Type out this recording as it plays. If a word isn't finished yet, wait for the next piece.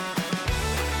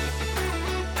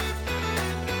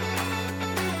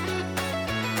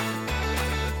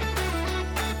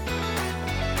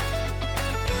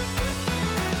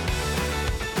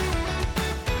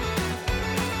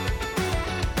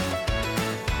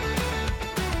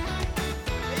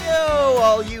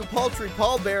all you poultry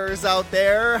pallbearers out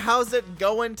there. How's it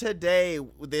going today?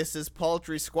 This is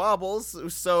Poultry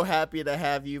Squabbles. So happy to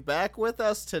have you back with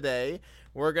us today.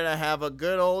 We're going to have a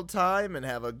good old time and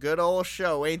have a good old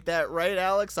show. Ain't that right,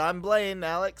 Alex? I'm Blaine,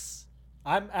 Alex.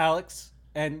 I'm Alex,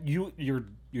 and you're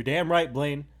damn right,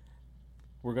 Blaine.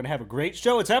 We're going to have a great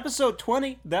show. It's episode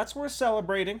 20. That's what we're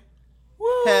celebrating. Woo!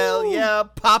 Hell yeah,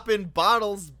 popping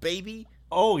bottles, baby.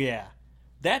 Oh, yeah.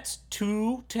 That's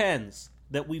 2 10s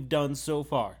that we've done so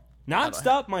far.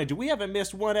 Non-stop, mind you. We haven't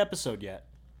missed one episode yet.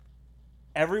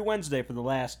 Every Wednesday for the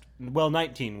last,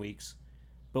 19 weeks.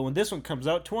 But when this one comes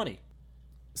out, 20.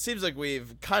 Seems like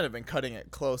we've kind of been cutting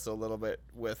it close a little bit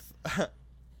with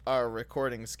our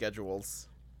recording schedules.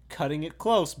 Cutting it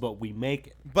close, but we make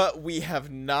it. But we have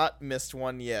not missed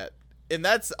one yet. And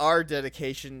that's our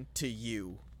dedication to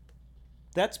you.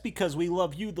 That's because we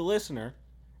love you, the listener,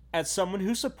 as someone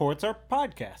who supports our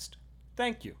podcast.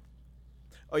 Thank you.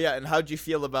 Oh, yeah, and how'd you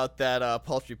feel about that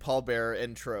Poultry Pallbearer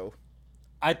intro?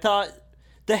 I thought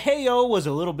the hey-o was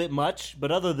a little bit much,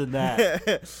 but other than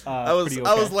that, I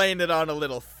was laying it on a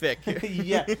little thick.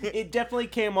 Yeah, it definitely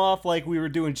came off like we were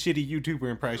doing shitty YouTuber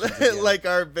impressions. Like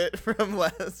our bit from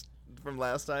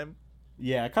last time?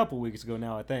 Yeah, a couple weeks ago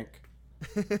now, I think.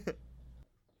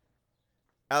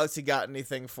 Alex, you got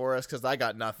anything for us? Because I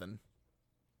got nothing.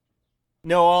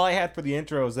 No, all I had for the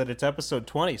intro is that it's episode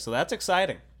 20, so that's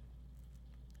exciting.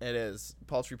 It is.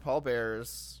 Poultry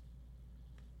Pallbearers.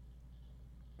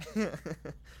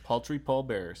 Poultry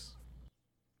Pallbearers.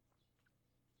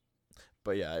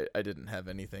 But yeah, I didn't have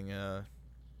anything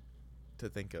to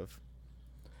think of.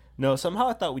 No, somehow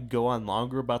I thought we'd go on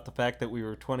longer about the fact that we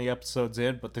were 20 episodes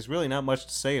in, but there's really not much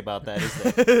to say about that, is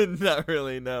there? Not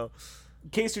really, no.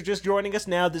 In case you're just joining us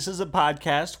now, this is a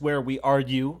podcast where we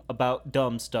argue about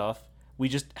dumb stuff. We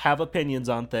just have opinions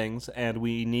on things, and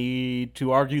we need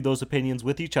to argue those opinions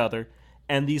with each other.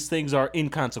 And these things are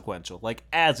inconsequential, like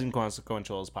as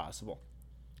inconsequential as possible.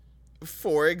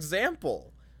 For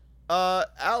example,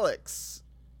 Alex,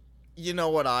 you know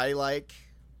what I like?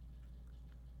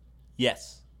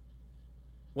 Yes.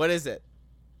 What is it?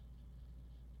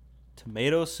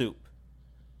 Tomato soup.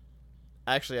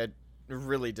 Actually, I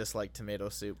really dislike tomato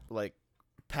soup. Like,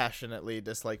 passionately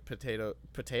dislike tomato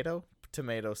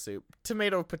soup.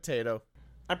 Tomato potato.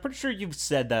 I'm pretty sure you've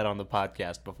said that on the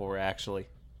podcast before, actually.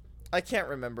 I can't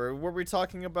remember. Were we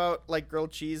talking about, like,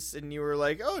 grilled cheese, and you were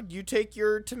like, oh, you take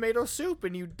your tomato soup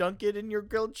and you dunk it in your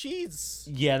grilled cheese?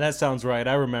 Yeah, that sounds right.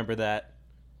 I remember that.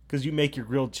 Because you make your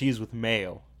grilled cheese with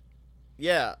mayo.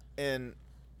 Yeah, and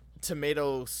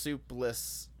tomato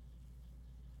soupless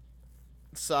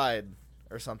side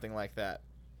or something like that.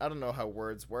 I don't know how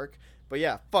words work, but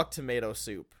yeah, fuck tomato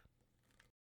soup.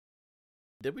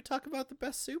 Did we talk about the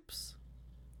best soups?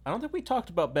 I don't think we talked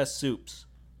about best soups.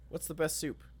 What's the best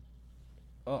soup?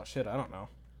 Oh, shit, I don't know.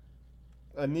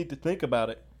 I need to think about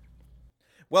it.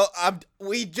 Well,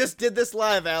 we just did this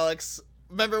live, Alex.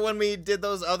 Remember when we did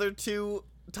those other 2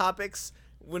 topics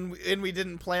when we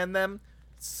didn't plan them?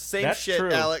 That's shit,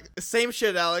 true. Alex. Same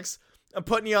shit, Alex. I'm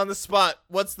putting you on the spot.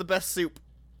 What's the best soup?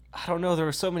 I don't know. There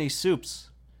are so many soups.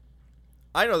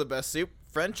 I know the best soup.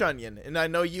 French onion. And I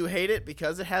know you hate it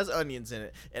because it has onions in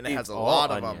it. And it has a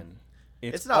lot of them.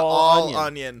 It's not all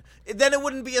onion. Then it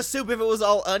wouldn't be a soup if it was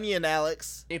all onion,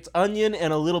 Alex. It's onion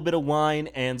and a little bit of wine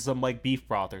and some, like, beef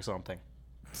broth or something.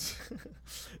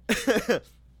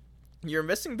 You're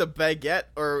missing the baguette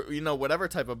or, whatever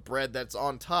type of bread that's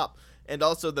on top. And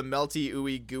also the melty,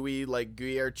 ooey, gooey, like,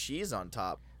 Gruyere cheese on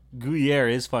top. Gruyere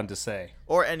is fun to say.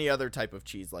 Or any other type of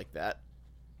cheese like that.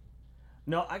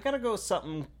 No, I gotta go with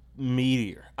something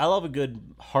meatier. I love a good,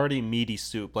 hearty, meaty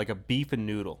soup, like a beef and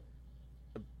noodle.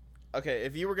 Okay,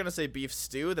 if you were going to say beef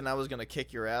stew, then I was going to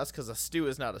kick your ass, because a stew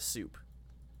is not a soup.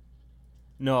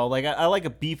 No, like, I like a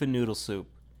beef and noodle soup.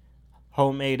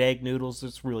 Homemade egg noodles,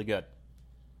 it's really good.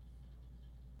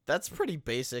 That's pretty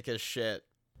basic as shit.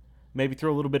 Maybe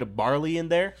throw a little bit of barley in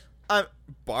there.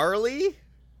 Barley?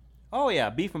 Oh, yeah,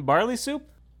 beef and barley soup?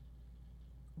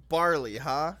 Barley,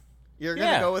 huh? You're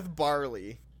going to go with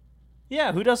barley.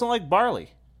 Yeah, who doesn't like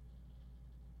barley?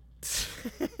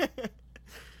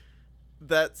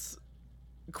 That's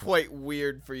quite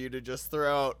weird for you to just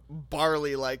throw out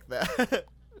barley like that.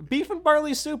 Beef and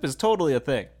barley soup is totally a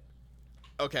thing.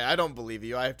 Okay, I don't believe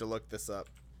you. I have to look this up.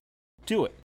 Do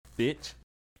it, bitch.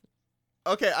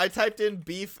 Okay, I typed in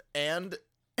beef and...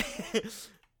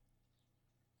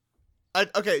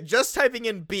 okay, just typing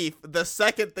in beef, the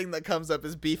second thing that comes up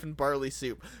is beef and barley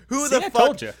soup. Who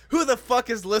the fuck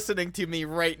is listening to me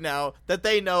right now that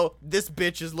they know this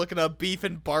bitch is looking up beef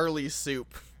and barley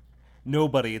soup?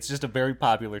 Nobody. It's just a very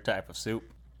popular type of soup.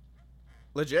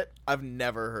 Legit? I've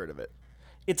never heard of it.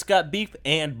 It's got beef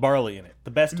and barley in it.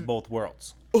 The best of both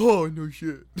worlds. Oh, no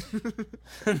shit.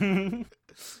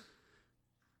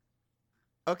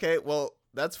 Okay, well,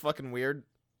 that's fucking weird.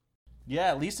 Yeah,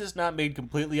 at least it's not made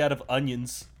completely out of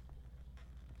onions.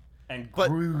 And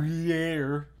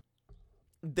Gruyere.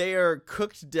 They are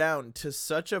cooked down to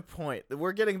such a point.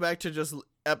 We're getting back to just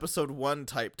episode 1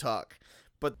 type talk.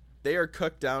 But they are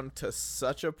cooked down to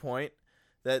such a point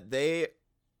that they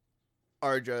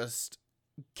are just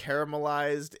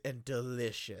caramelized and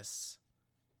delicious.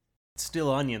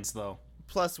 Still onions, though.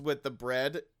 Plus, with the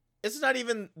bread, it's not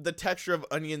even the texture of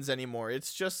onions anymore.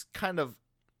 It's just kind of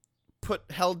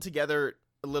held together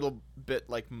a little bit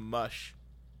like mush.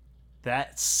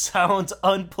 That sounds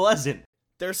unpleasant.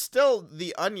 They're still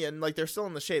the onion, like they're still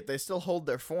in the shape. They still hold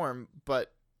their form,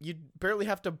 but you barely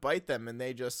have to bite them and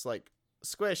they just like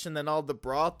squish, and then all the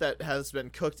broth that has been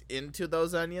cooked into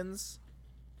those onions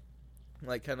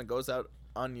like kind of goes out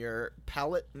on your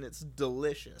palate, and it's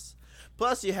delicious.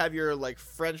 Plus you have your like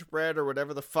French bread or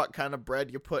whatever the fuck kind of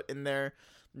bread you put in there.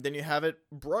 Then you have it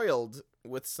broiled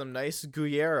with some nice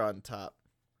Gruyere on top.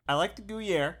 I like the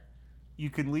Gruyere. You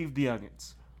can leave the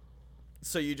onions.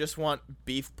 So you just want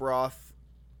beef broth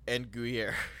and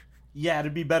Gruyere. Yeah,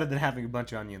 it'd be better than having a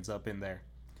bunch of onions up in there.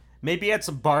 Maybe add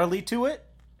some barley to it.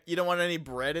 You don't want any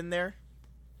bread in there?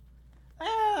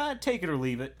 Take it or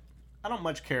leave it. I don't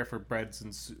much care for breads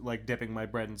and like dipping my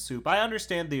bread in soup. I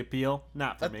understand the appeal,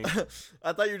 not for me.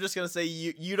 I thought you were just gonna say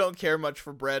you don't care much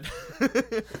for bread.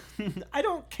 I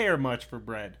don't care much for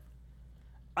bread.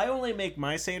 I only make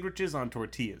my sandwiches on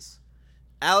tortillas.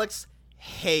 Alex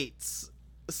hates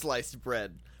sliced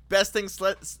bread. Best thing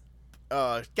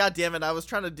God damn it! I was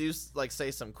trying to say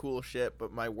some cool shit,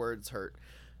 but my words hurt.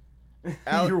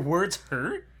 Your words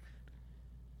hurt?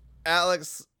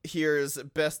 Alex hears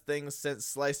best thing since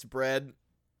sliced bread,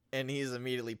 and he's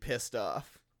immediately pissed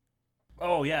off.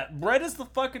 Oh yeah, bread is the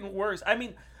fucking worst. I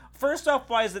mean, first off,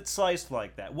 why is it sliced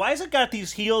like that? Why has it got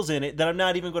these heels in it that I'm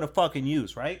not even going to fucking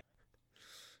use, right?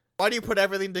 Why do you put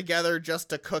everything together just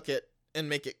to cook it and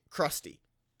make it crusty?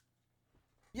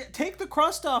 Yeah, take the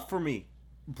crust off for me,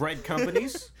 bread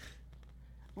companies.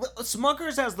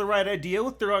 Smucker's has the right idea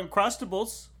with their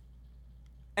Uncrustables.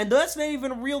 And that's not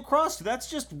even a real crust. That's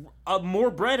just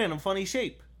more bread in a funny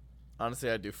shape.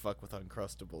 Honestly, I do fuck with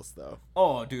Uncrustables, though.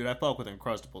 Oh, dude, I fuck with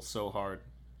Uncrustables so hard.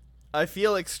 I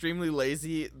feel extremely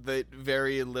lazy the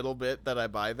very little bit that I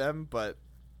buy them, but,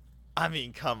 I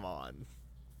mean, come on.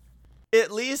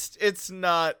 At least it's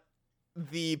not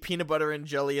the peanut butter and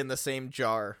jelly in the same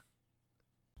jar.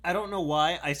 I don't know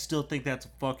why, I still think that's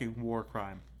a fucking war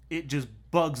crime. It just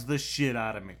bugs the shit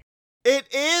out of me. It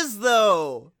is,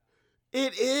 though!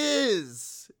 It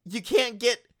is! You can't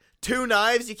get 2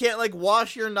 knives. You can't, like,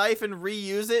 wash your knife and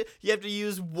reuse it. You have to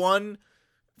use one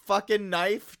fucking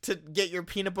knife to get your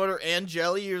peanut butter and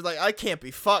jelly. You're like, I can't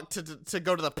be fucked to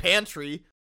go to the pantry.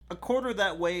 A quarter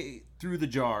that way through the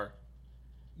jar,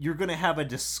 you're going to have a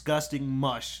disgusting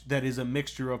mush that is a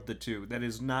mixture of the two. That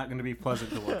is not going to be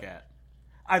pleasant to look at.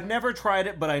 I've never tried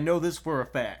it, but I know this for a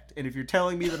fact. And if you're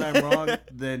telling me that I'm wrong,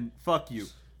 then fuck you.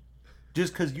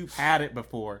 Just because you've had it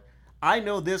before. I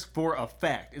know this for a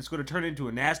fact. It's going to turn into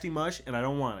a nasty mush, and I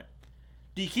don't want it.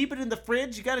 Do you keep it in the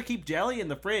fridge? You got to keep jelly in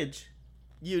the fridge.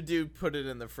 You do put it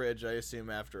in the fridge, I assume,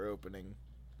 after opening.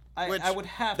 I would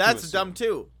have to That's assume. dumb,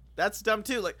 too. That's dumb,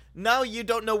 too. Like, now you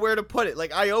don't know where to put it.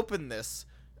 Like, I opened this.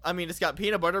 I mean, it's got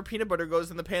peanut butter. Peanut butter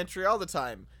goes in the pantry all the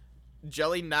time.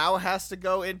 Jelly now has to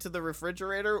go into the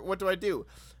refrigerator. What do?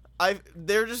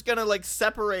 They're just going to, like,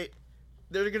 separate.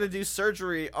 They're going to do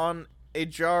surgery on a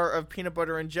jar of peanut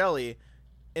butter and jelly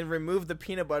and remove the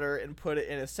peanut butter and put it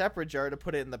in a separate jar to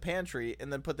put it in the pantry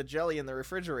and then put the jelly in the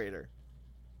refrigerator.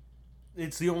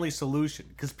 It's the only solution,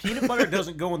 because peanut butter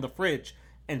doesn't go in the fridge,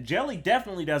 and jelly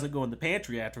definitely doesn't go in the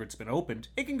pantry after it's been opened.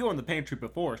 It can go in the pantry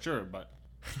before, sure, but...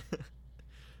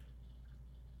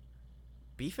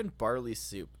 Beef and barley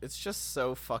soup. It's just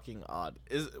so fucking odd.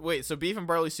 Wait, so beef and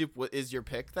barley soup is your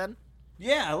pick then?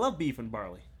 Yeah, I love beef and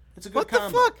barley. It's a good combo.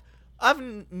 combo. What the fuck?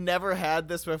 I've never had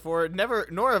this before.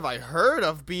 Nor have I heard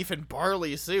of beef and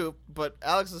barley soup. But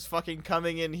Alex is fucking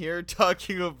coming in here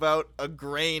talking about a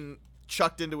grain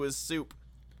chucked into his soup.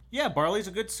 Yeah, barley's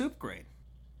a good soup grain.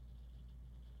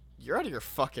 You're out of your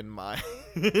fucking mind.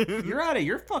 You're out of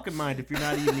your fucking mind if you're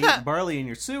not even eating barley in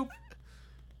your soup.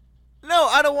 No,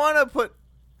 I don't want to put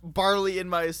barley in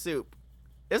my soup.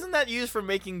 Isn't that used for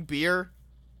making beer?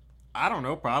 I don't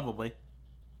know, probably.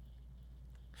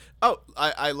 Oh,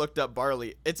 I looked up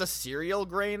barley. It's a cereal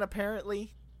grain,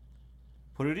 apparently.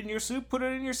 Put it in your soup, put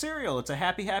it in your cereal. It's a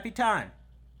happy, happy time.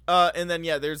 And then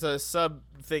there's a sub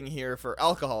thing here for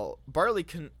alcohol. Barley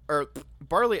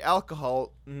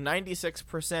alcohol,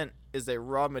 96% is a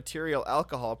raw material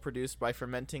alcohol produced by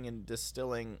fermenting and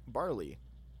distilling barley.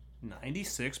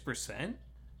 96%?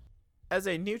 As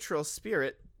a neutral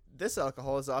spirit, this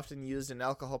alcohol is often used in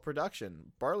alcohol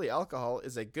production. Barley alcohol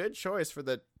is a good choice for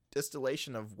the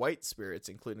distillation of white spirits,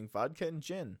 including vodka and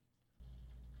gin.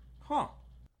 Huh.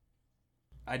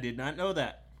 I did not know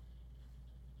that.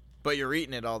 But you're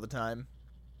eating it all the time.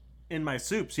 In my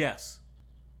soups, yes.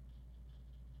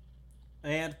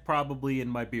 And probably in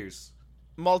my beers.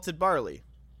 Malted barley.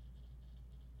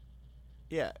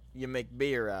 Yeah, you make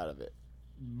beer out of it.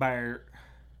 Beer.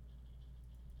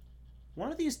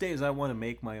 One of these days I want to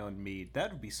make my own mead.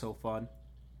 That would be so fun.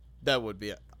 That would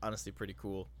be honestly pretty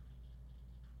cool.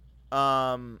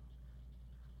 Fucking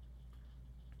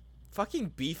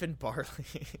beef and barley.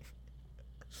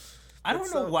 I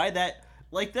don't know why that...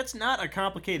 Like, that's not a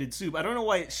complicated soup. I don't know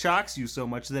why it shocks you so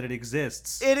much that it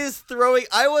exists. It is throwing...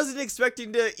 I wasn't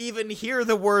expecting to even hear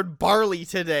the word barley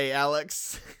today,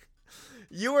 Alex.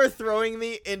 You are throwing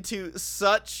me into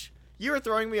such... You are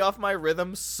throwing me off my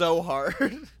rhythm so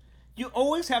hard. You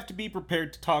always have to be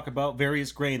prepared to talk about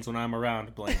various grains when I'm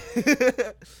around, Blaine.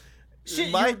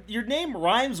 Shit, your name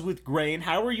rhymes with grain.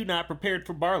 How are you not prepared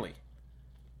for barley?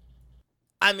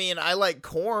 I mean, I like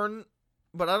corn...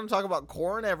 But I don't talk about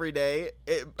corn every day.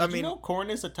 You know corn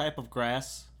is a type of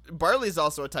grass? Barley's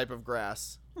also a type of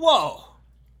grass. Whoa!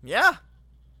 Yeah.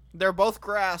 They're both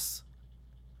grass.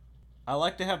 I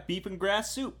like to have beef and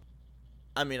grass soup.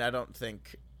 I mean, I don't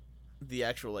think the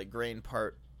actual, grain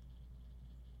part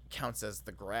counts as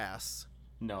the grass.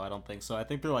 No, I don't think so. I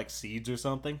think they're like seeds or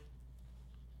something.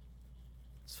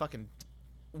 It's fucking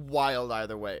wild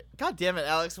either way. God damn it,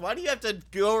 Alex. Why do you have to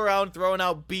go around throwing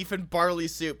out beef and barley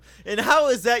soup? And how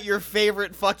is that your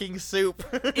favorite fucking soup?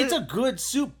 It's a good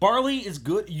soup. Barley is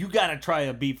good. You gotta try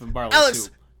a beef and barley Alex,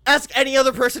 soup. Ask any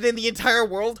other person in the entire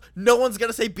world. No one's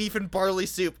gonna say beef and barley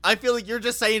soup. I feel like you're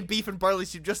just saying beef and barley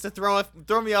soup just to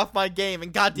throw me off my game.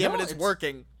 And god damn it, it's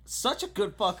working. Such a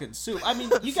good fucking soup. I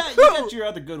mean, you got your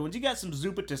other good ones. You got some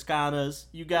Zuppa Toscanas.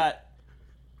 You got...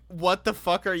 What the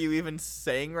fuck are you even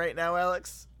saying right now,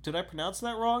 Alex? Did I pronounce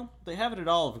that wrong? They have it at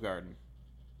Olive Garden.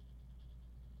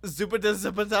 Zuppa da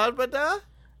zuppa da ba da?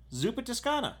 Zuppa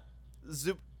Toscana.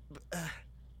 Zuppa...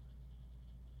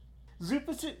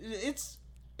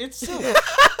 It's soup.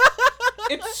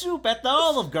 It's soup at the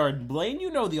Olive Garden, Blaine. You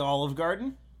know the Olive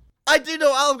Garden. I do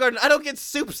know Olive Garden. I don't get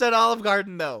soups at Olive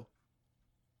Garden, though.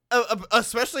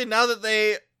 Especially now that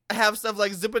they have stuff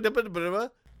like Zuppa Dippa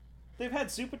Dippa. They've had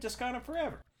Zuppa Toscana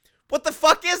forever. What the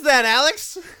fuck is that,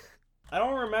 Alex? I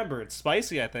don't remember. It's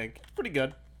spicy, I think. It's pretty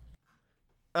good.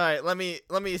 Alright, let me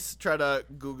try to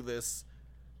Google this.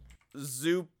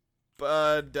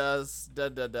 Zuppa does da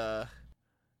da da.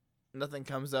 Nothing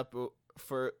comes up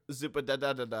for Zuppa da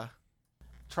da da da.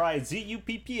 Try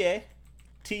Zuppa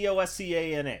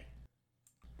Toscana.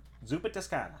 Zuppa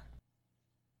Toscana.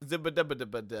 Zuppa da ba da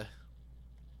ba da.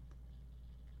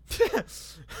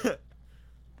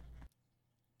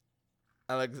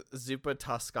 Alex, Zuppa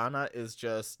Toscana is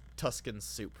just Tuscan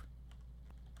soup.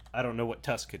 I don't know what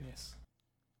Tuscan is.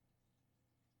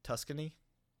 Tuscany?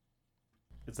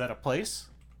 Is that a place?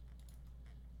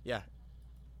 Yeah.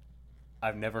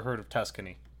 I've never heard of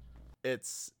Tuscany.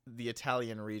 It's the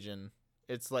Italian region.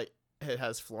 It's like, it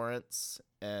has Florence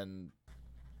and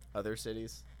other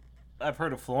cities. I've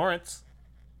heard of Florence.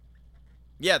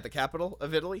 Yeah, the capital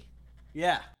of Italy.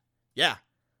 Yeah. Yeah.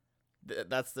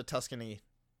 That's the Tuscany,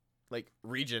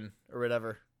 region or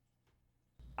whatever.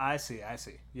 I see.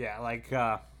 Yeah,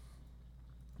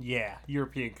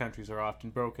 European countries are often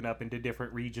broken up into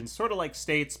different regions, sort of like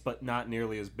states, but not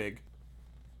nearly as big.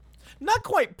 Not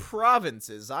quite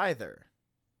provinces either.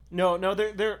 No,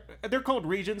 they're called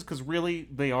regions because really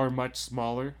they are much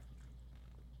smaller.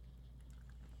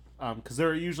 Because there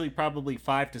are usually probably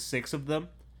 5 to 6 of them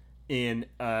in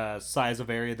a size of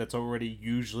area that's already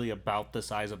usually about the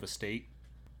size of a state.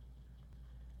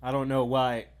 I don't know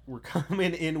why we're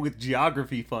coming in with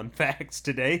geography fun facts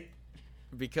today.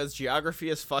 Because geography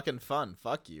is fucking fun.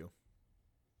 Fuck you.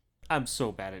 I'm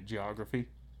so bad at geography.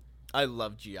 I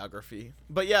love geography.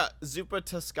 But yeah, Zuppa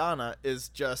Toscana is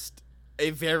just a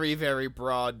very, very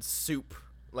broad soup.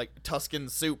 Like Tuscan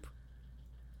soup.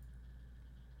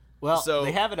 Well, so,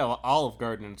 they have it at Olive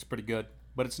Garden and it's pretty good.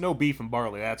 But it's no beef and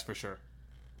barley, that's for sure.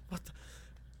 What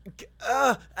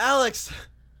the... Alex!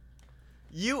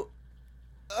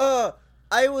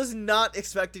 I was not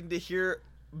expecting to hear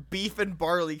beef and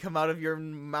barley come out of your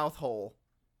mouth hole.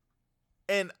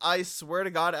 And I swear to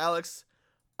God, Alex,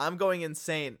 I'm going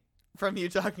insane from you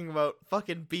talking about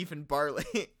fucking beef and barley.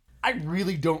 I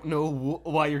really don't know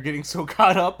why you're getting so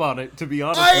caught up on it, to be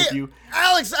honest with you.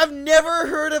 Alex, I've never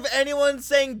heard of anyone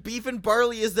saying beef and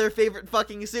barley is their favorite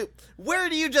fucking soup. Where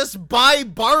do you just buy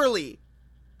barley?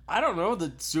 I don't know,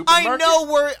 the supermarket?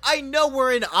 I know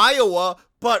we're in Iowa,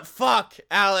 but fuck,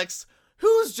 Alex.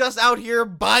 Who's just out here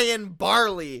buying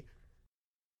barley?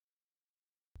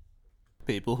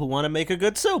 People who want to make a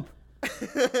good soup.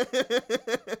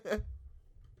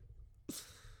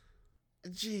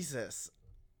 Jesus.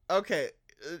 Okay,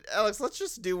 Alex, let's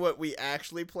just do what we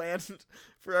actually planned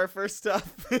for our first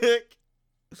topic.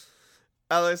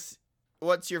 Alex,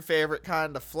 what's your favorite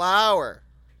kind of flower?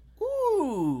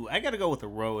 Ooh, I gotta go with a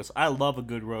rose. I love a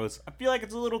good rose. I feel like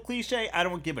it's a little cliche. I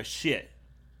don't give a shit.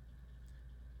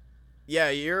 Yeah,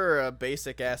 you're a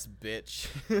basic-ass bitch.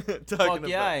 Fuck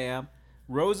yeah, I am.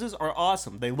 Roses are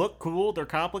awesome. They look cool, they're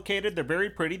complicated, they're very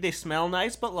pretty, they smell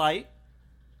nice but light.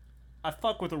 I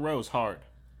fuck with a rose hard.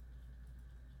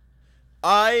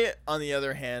 I, on the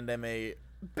other hand, am a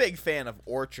big fan of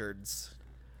orchards.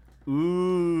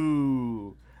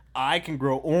 Ooh, I can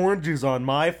grow oranges on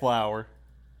my flower.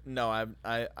 No,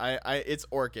 it's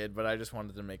orchid, but I just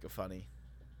wanted to make it funny.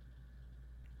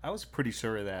 I was pretty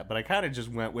sure of that, but I kind of just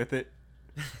went with it.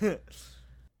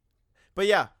 But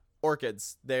yeah,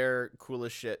 orchids, they're cool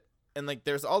as shit. And like,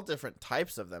 there's all different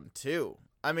types of them too.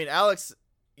 I mean, Alex,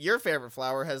 your favorite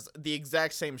flower has the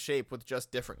exact same shape with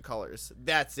just different colors.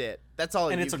 That's it. That's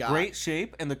all you got. And it's a great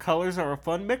shape, and the colors are a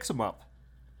fun mix-em-up.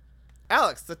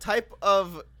 Alex, the type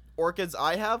of orchids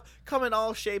I have come in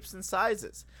all shapes and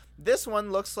sizes. This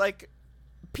one looks like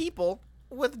people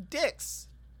with dicks.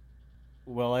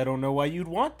 Well, I don't know why you'd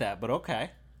want that, but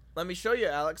okay. Let me show you,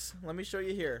 Alex. Let me show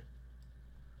you here.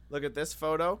 Look at this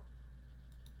photo.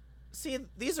 See,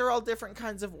 these are all different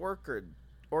kinds of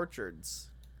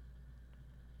orchards.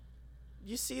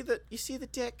 You see the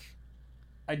dick?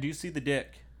 I do see the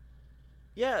dick.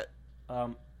 Yeah.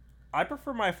 I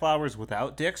prefer my flowers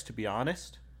without dicks, to be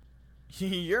honest.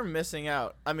 You're missing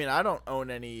out. I mean, I don't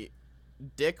own any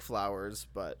dick flowers,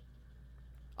 but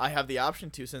I have the option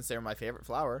to since they're my favorite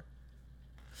flower.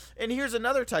 And here's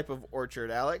another type of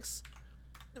orchard, Alex.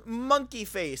 Monkey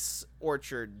face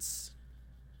orchids.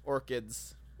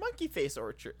 Monkey face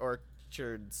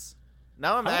orchards.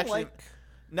 Now I'm not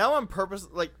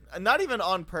even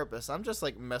on purpose. I'm just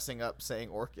like messing up saying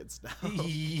orchids now.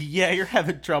 Yeah, you're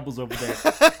having troubles over there.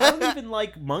 I don't even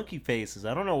like monkey faces.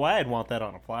 I don't know why I'd want that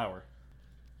on a flower.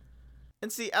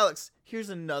 And see, Alex, here's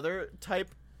another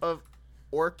type of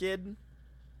orchid.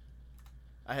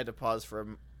 I had to pause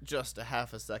for just a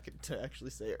half a second to actually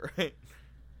say it right.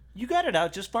 You got it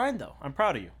out just fine, though. I'm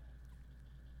proud of you.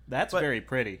 That's very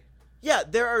pretty. Yeah,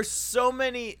 there are so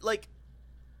many, like,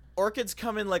 orchids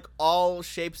come in, like, all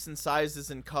shapes and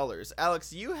sizes and colors.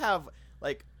 Alex, you have,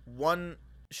 like, one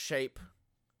shape,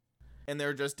 and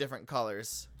they're just different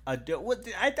colors. I'd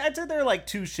say there are, like,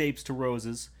 two shapes to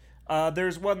roses.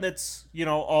 There's one that's,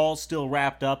 all still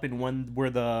wrapped up, and one where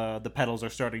the petals are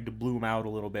starting to bloom out a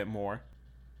little bit more.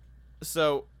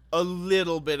 So, a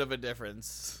little bit of a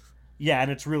difference. Yeah, and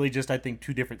it's really just, I think,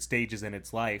 two different stages in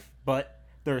its life. But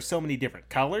there are so many different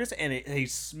colors, and they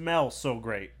smell so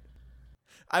great.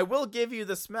 I will give you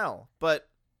the smell, but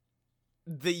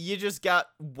you just got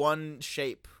one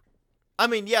shape. I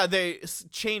mean, yeah, they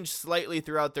change slightly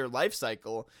throughout their life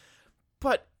cycle,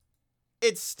 but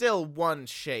it's still one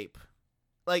shape.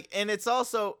 Like, and it's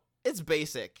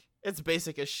basic. It's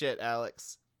basic as shit,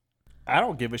 Alex. I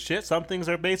don't give a shit. Some things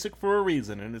are basic for a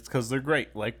reason, and it's because they're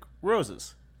great, like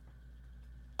roses.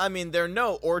 I mean, they're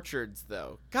no orchards,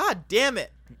 though. God damn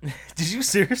it. Did you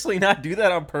seriously not do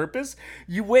that on purpose?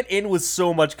 You went in with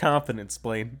so much confidence,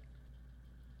 Blaine.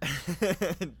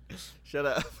 Shut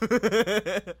up.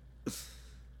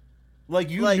 Like,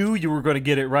 you knew you were going to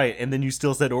get it right, and then you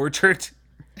still said orchard.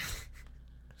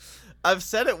 I've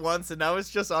said it once, and now it's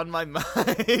just on my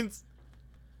mind.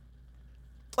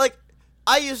 Like,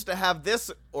 I used to have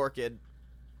this orchid,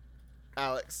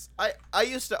 Alex. I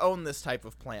used to own this type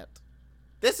of plant.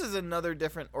 This is another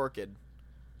different orchid.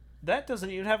 That doesn't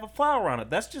even have a flower on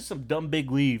it. That's just some dumb big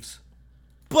leaves.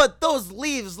 But those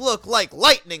leaves look like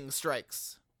lightning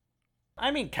strikes.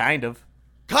 I mean, kind of.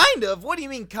 Kind of? What do you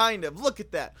mean, kind of? Look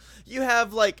at that. You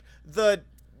have, like,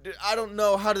 I don't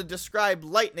know how to describe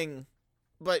lightning,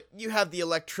 but you have the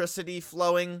electricity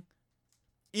flowing.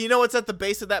 You know what's at the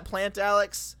base of that plant,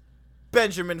 Alex?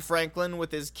 Benjamin Franklin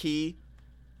with his key.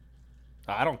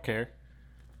 I don't care.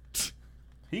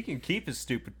 He can keep his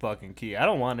stupid fucking key. I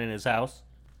don't want it in his house.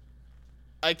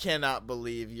 I cannot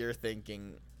believe you're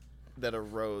thinking that a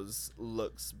rose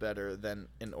looks better than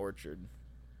an orchard.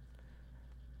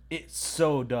 It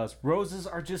so does. Roses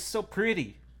are just so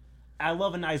pretty. I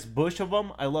love a nice bush of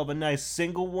them. I love a nice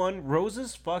single one.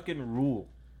 Roses fucking rule.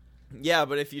 Yeah,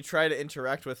 but if you try to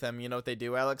interact with them, you know what they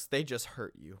do, Alex? They just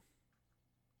hurt you.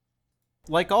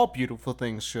 Like all beautiful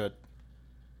things should.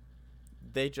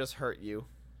 They just hurt you.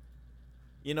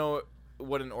 You know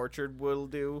what an orchard will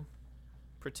do?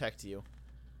 Protect you.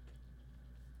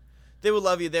 They will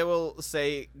love you. They will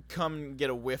say, come get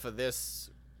a whiff of this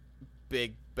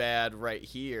big bad right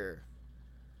here.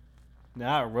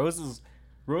 Nah, roses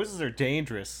are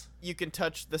dangerous. You can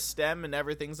touch the stem and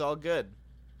everything's all good.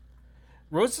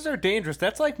 Roses are dangerous.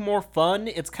 That's like more fun.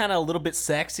 It's kind of a little bit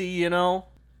sexy, you know?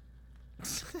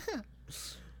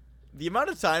 The amount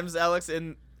of times, Alex,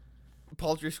 in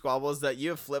Poultry Squabbles that you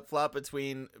have flip-flop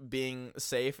between being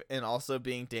safe and also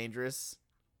being dangerous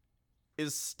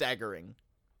is staggering.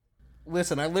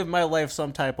 Listen, I live my life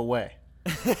some type of way.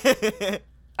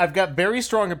 I've got very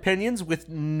strong opinions with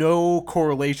no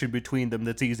correlation between them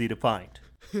that's easy to find.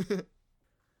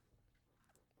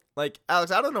 Like,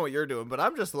 Alex, I don't know what you're doing, but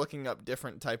I'm just looking up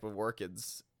different type of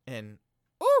orchids, and,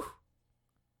 ooh,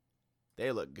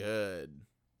 they look good.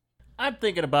 I'm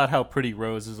thinking about how pretty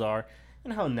roses are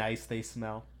and how nice they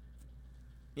smell.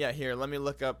 Yeah, here, let me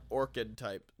look up orchid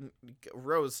type,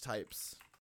 rose types.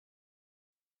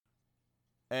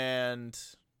 And,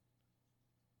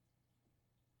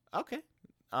 okay,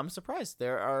 I'm surprised.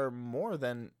 There are more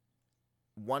than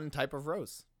one type of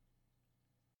rose.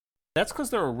 That's because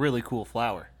they're a really cool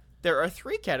flower. There are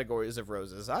 3 categories of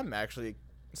roses. I'm actually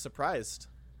surprised.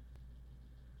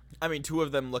 I mean, 2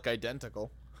 of them look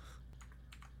identical.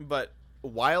 But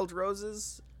wild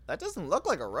roses? That doesn't look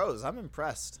like a rose. I'm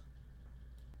impressed.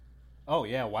 Oh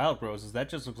yeah, wild roses. That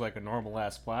just looks like a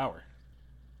normal-ass flower.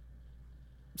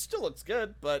 Still looks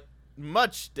good, but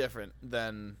much different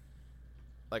than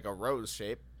like a rose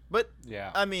shape. But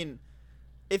yeah, I mean,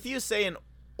 if you say an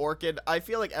orchid, I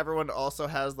feel like everyone also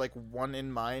has like one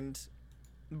in mind,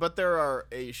 but there are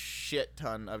a shit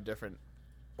ton of different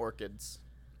orchids.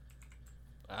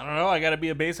 I don't know. I gotta be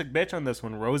a basic bitch on this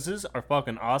one. Roses are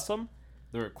fucking awesome.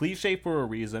 They're a cliche for a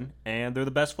reason, and they're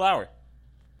the best flower.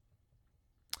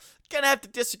 Gonna have to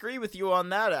disagree with you on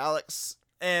that, Alex.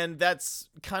 And that's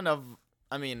kind of,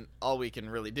 I mean, all we can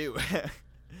really do.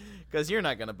 Because you're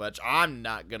not gonna budge. I'm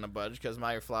not gonna budge, because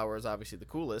my flower is obviously the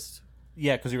coolest.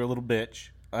 Yeah, because you're a little bitch.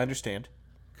 I understand.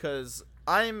 Because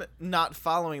I'm not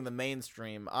following the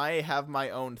mainstream. I have my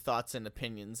own thoughts and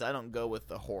opinions. I don't go with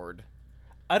the horde.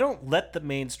 I don't let the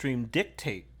mainstream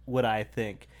dictate what I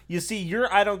think. You see,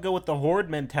 your I don't go with the horde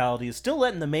mentality is still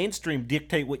letting the mainstream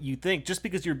dictate what you think. Just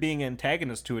because you're being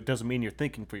antagonist to it doesn't mean you're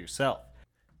thinking for yourself.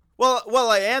 Well,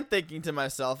 I am thinking to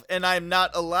myself, and I'm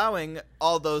not allowing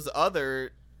all those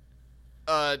other,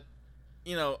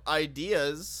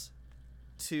 ideas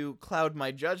to cloud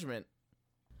my judgment.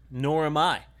 Nor am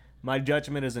I. My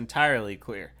judgment is entirely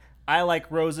clear. I like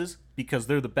roses because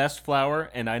they're the best flower,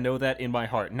 and I know that in my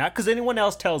heart. Not because anyone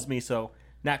else tells me so.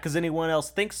 Not because anyone else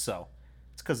thinks so.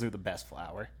 It's because they're the best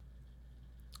flower.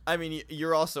 I mean,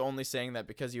 you're also only saying that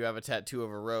because you have a tattoo of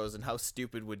a rose, and how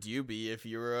stupid would you be if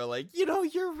you were like,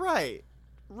 you're right.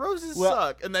 Roses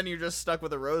suck, and then you're just stuck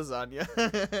with a rose on you.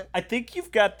 I think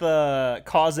you've got the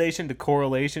causation to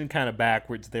correlation kind of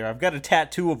backwards there. I've got a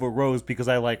tattoo of a rose because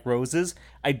I like roses.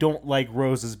 I don't like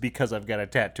roses because I've got a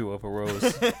tattoo of a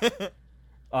rose.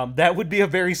 That would be a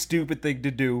very stupid thing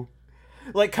to do.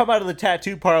 Like, come out of the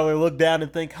tattoo parlor, look down,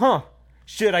 and think,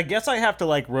 shit, I guess I have to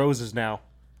like roses now.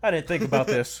 I didn't think about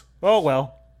this. Oh,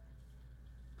 well.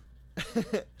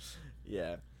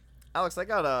 Yeah. Alex, I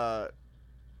got a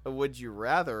would you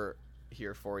rather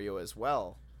here for you as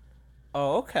well.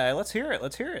 Oh, okay. Let's hear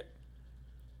it.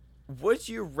 Would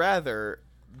you rather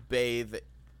bathe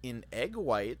in egg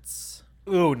whites?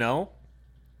 Ooh, no.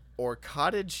 Or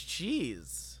cottage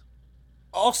cheese?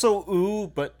 Also, ooh,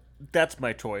 but that's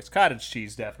my choice. Cottage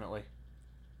cheese, definitely.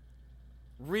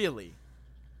 Really?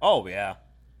 Oh, yeah.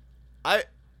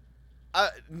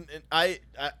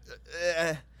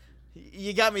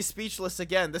 You got me speechless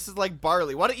again. This is like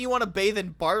barley. Why don't you want to bathe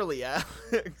in barley,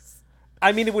 Alex?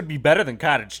 I mean, it would be better than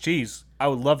cottage cheese. I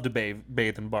would love to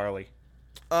bathe in barley.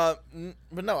 But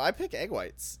no, I pick egg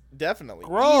whites. Definitely.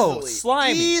 Gross.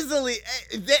 Slimy. Easily.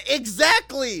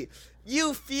 Exactly.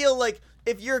 You feel like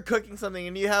if you're cooking something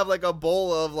and you have like a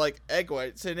bowl of like egg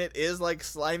whites and it is like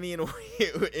slimy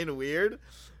and weird,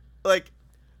 like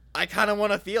I kind of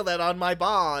want to feel that on my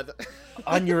bod.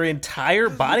 On your entire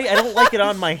body? I don't like it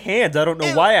on my hands. I don't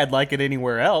know why I'd like it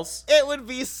anywhere else. It would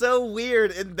be so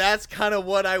weird, and that's kind of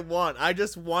what I want. I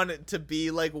just want it to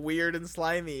be like weird and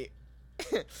slimy.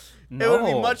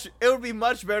 No. It would be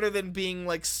much better than being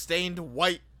like stained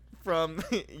white from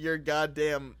your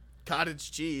goddamn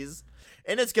cottage cheese.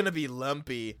 And it's gonna be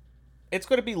lumpy. It's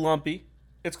going to be lumpy.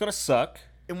 It's going to suck.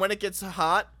 And when it gets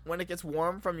hot, when it gets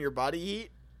warm from your body heat,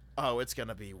 oh, it's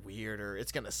gonna be weirder.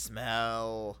 It's gonna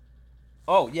smell.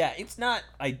 Oh, yeah, it's not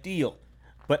ideal.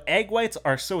 But egg whites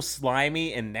are so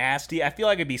slimy and nasty. I feel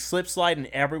like I'd be slip sliding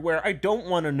everywhere. I don't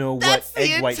want to know what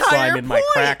egg white slime in my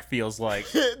crack feels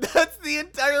like. That's the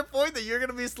entire point, that you're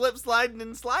going to be slip sliding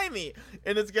and slimy.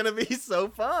 And it's going to be so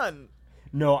fun.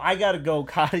 No, I gotta go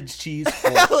cottage cheese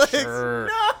for Alex, sure.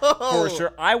 No! For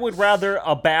sure. I would rather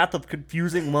a bath of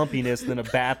confusing lumpiness than a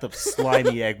bath of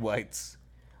slimy egg whites.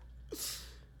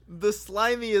 The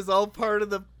slimy is all part of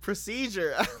the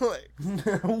procedure, Alex.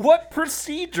 What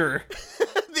procedure?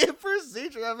 The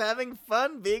procedure of having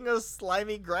fun being a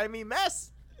slimy, grimy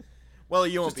mess. Well,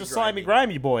 you won't be Just a grimy. slimy,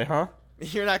 grimy boy, huh?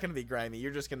 You're not going to be grimy.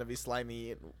 You're just going to be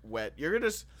slimy and wet. You're going to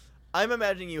just... I'm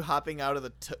imagining you hopping out of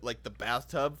the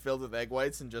bathtub filled with egg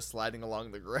whites and just sliding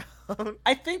along the ground.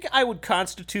 I think I would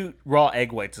constitute raw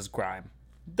egg whites as grime.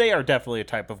 They are definitely a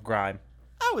type of grime.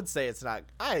 I would say it's not...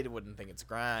 I wouldn't think it's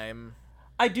grime.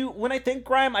 When I think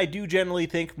grime, I do generally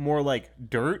think more like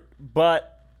dirt,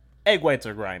 but egg whites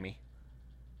are grimy.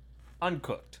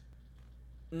 Uncooked.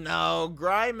 No,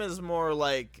 grime is more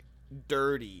like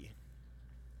dirty.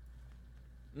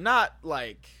 Not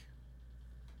like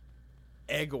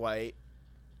egg white.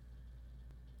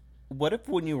 What if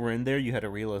when you were in there you had a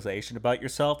realization about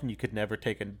yourself and you could never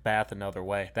take a bath another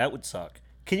way? That would suck.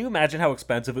 Can you imagine how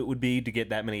expensive it would be to get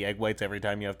that many egg whites every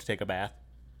time you have to take a bath?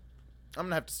 I'm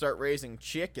gonna have to start raising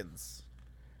chickens.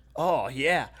 Oh,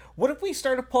 yeah. What if we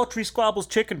start a Poultry Squabbles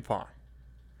chicken farm?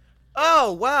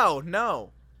 Oh, wow,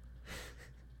 no.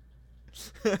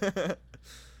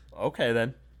 Okay,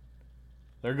 then.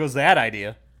 There goes that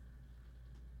idea.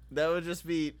 That would just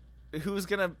be... Who's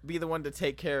gonna be the one to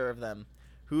take care of them?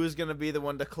 Who's gonna be the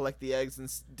one to collect the eggs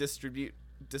and distribute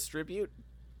them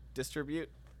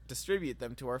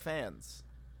to our fans?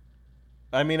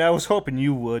 I mean, I was hoping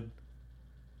you would.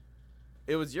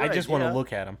 It was your idea. I just want to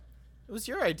look at them. It was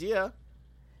your idea.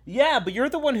 Yeah, but you're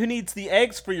the one who needs the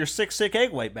eggs for your sick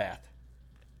egg white bath.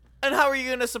 And how are you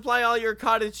gonna supply all your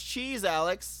cottage cheese,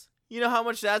 Alex? You know how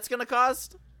much that's gonna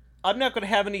cost? I'm not going to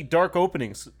have any dark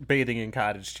openings bathing in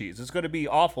cottage cheese. It's going to be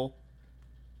awful.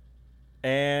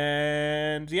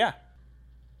 And yeah.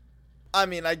 I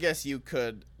mean, I guess you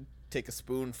could take a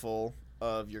spoonful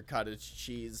of your cottage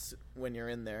cheese when you're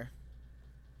in there.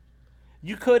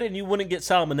 You could, and you wouldn't get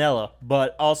salmonella.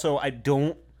 But also,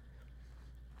 to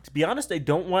be honest, I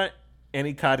don't want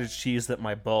any cottage cheese that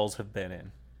my balls have been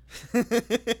in.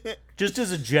 Just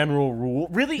as a general rule.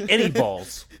 Really, any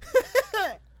balls.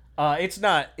 It's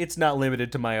not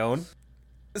limited to my own.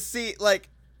 See,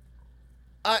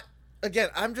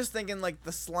 I'm just thinking like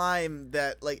the slime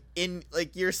that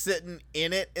you're sitting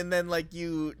in it and then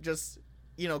you just,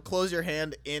 close your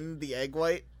hand in the egg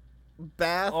white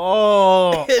bath.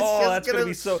 Oh, that's gonna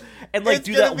be so, and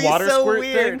do that water squirt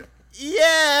weird thing.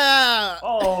 Yeah.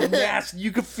 Oh, yes,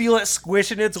 you could feel it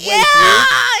squishing its way through.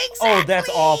 Exactly. Oh, that's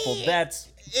awful. That's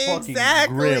fucking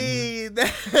grim.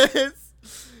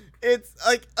 It's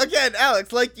again,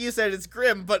 Alex, like you said, it's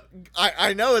grim, but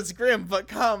I know it's grim, but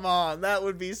come on, that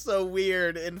would be so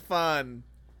weird and fun.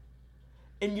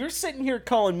 And you're sitting here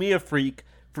calling me a freak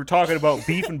for talking about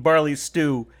beef and barley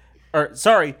stew.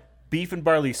 Beef and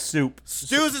barley soup.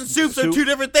 Stews and soups are two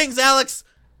different things, Alex.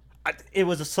 It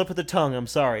was a slip of the tongue, I'm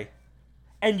sorry.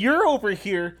 And you're over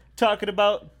here talking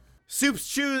about... Soups,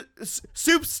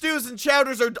 stews, and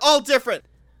chowders are all different.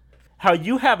 How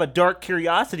you have a dark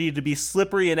curiosity to be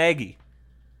slippery and eggy.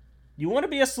 You want to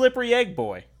be a slippery egg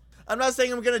boy. I'm not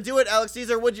saying I'm going to do it, Alex.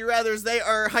 These are would you rathers. They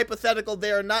are hypothetical.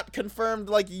 They are not confirmed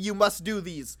you must do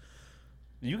these.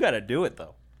 You got to do it,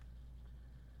 though.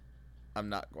 I'm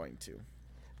not going to.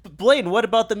 But Blaine, what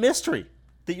about the mystery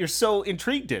that you're so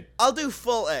intrigued in? I'll do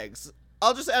full eggs.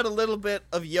 I'll just add a little bit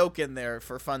of yolk in there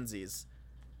for funsies.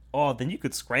 Oh, then you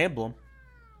could scramble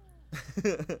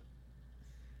them.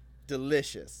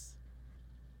 Delicious.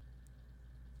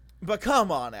 But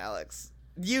come on, Alex.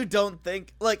 You don't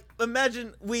think...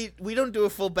 imagine we don't do a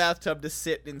full bathtub to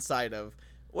sit inside of.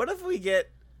 What if we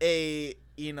get a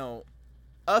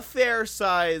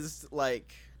fair-sized,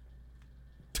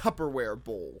 Tupperware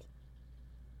bowl?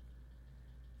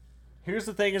 Here's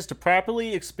the thing, is to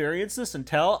properly experience this and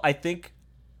tell, I think,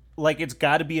 it's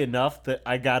got to be enough that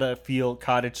I got to feel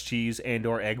cottage cheese and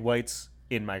or egg whites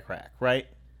in my crack, right?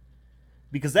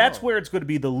 Because that's where it's going to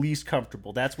be the least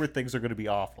comfortable. That's where things are going to be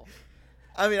awful.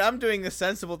 I mean, I'm doing the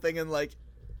sensible thing and,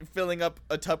 filling up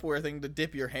a Tupperware thing to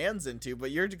dip your hands into, but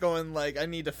you're going, I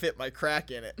need to fit my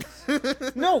crack in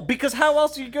it. No, because how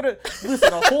else are you going to...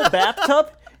 Listen, a whole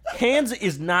bathtub, hands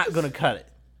is not going to cut it.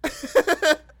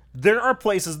 There are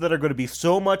places that are going to be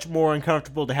so much more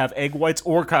uncomfortable to have egg whites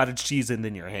or cottage cheese in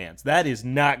than your hands. That is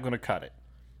not going to cut it.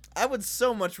 I would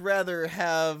so much rather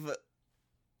have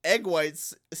egg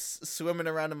whites swimming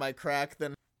around in my crack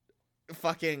than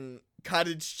fucking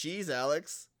cottage cheese,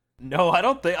 Alex. No, I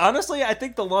don't think. Honestly, I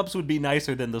think the lumps would be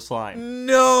nicer than the slime.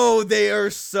 No, they are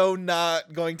so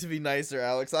not going to be nicer,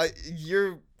 Alex.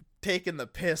 You're taking the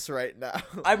piss right now.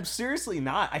 I'm seriously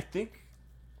not. I think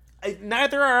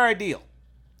neither are ideal.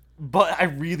 But I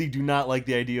really do not like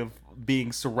the idea of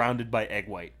being surrounded by egg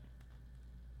white.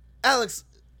 Alex,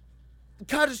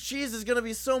 cottage cheese is going to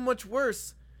be so much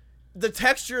worse. The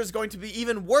texture is going to be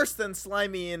even worse than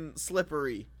slimy and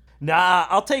slippery. Nah,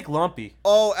 I'll take lumpy.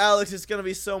 Oh, Alex, it's going to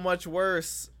be so much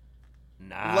worse.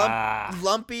 Nah.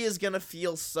 Lumpy is going to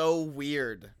feel so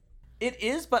weird. It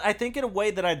is, but I think in a way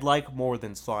that I'd like more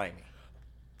than slimy.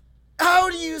 How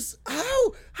do you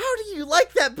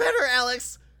like that better,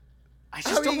 Alex? I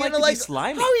just don't like to be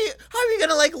slimy. How are you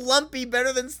gonna like lumpy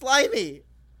better than slimy?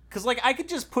 Because, like, I could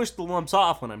just push the lumps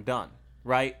off when I'm done,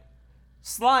 right?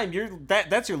 Slime,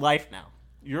 that's your life now.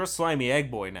 You're a slimy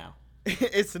egg boy now.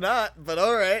 It's not, but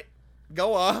alright.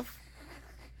 Go off.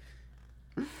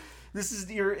 This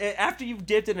is after you've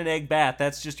dipped in an egg bath,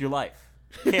 that's just your life.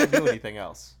 Can't do anything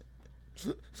else.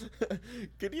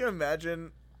 Could you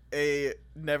imagine a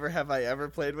Never Have I Ever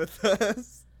played with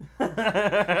us?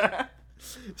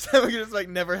 So we just like,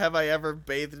 never have I ever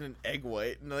bathed in an egg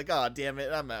white. And they're like, oh, damn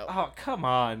it, I'm out. Oh, come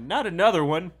on. Not another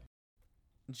one.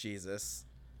 Jesus.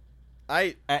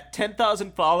 At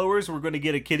 10,000 followers, we're going to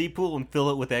get a kiddie pool and fill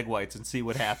it with egg whites and see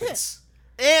what happens.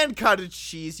 And cottage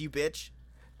cheese, you bitch.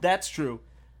 That's true.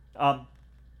 It's going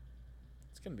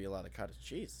to be a lot of cottage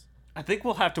cheese. I think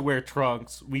we'll have to wear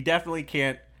trunks. We definitely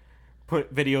can't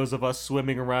put videos of us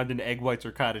swimming around in egg whites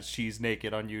or cottage cheese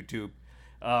naked on YouTube.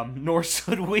 Nor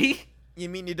should we. You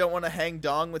mean you don't want to hang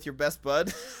dong with your best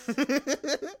bud?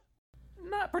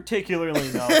 Not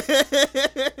particularly, no.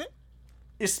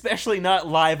 Especially not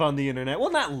live on the internet.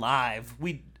 Well, not live.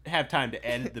 We have time to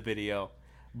edit the video.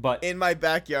 But in my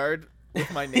backyard with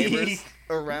my neighbors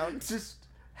around. Just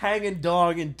hanging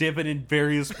dong and dipping in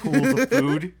various pools of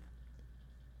food.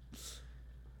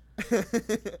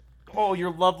 Oh,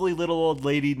 your lovely little old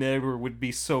lady neighbor would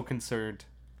be so concerned.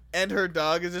 And her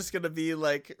dog is just going to be,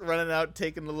 like, running out,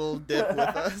 taking a little dip with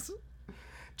us.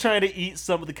 Trying to eat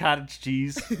some of the cottage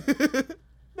cheese.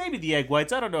 Maybe the egg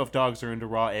whites. I don't know if dogs are into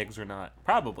raw eggs or not.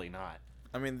 Probably not.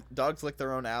 I mean, dogs lick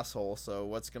their own asshole, so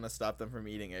what's going to stop them from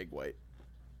eating egg white?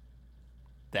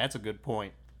 That's a good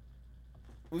point.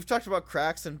 We've talked about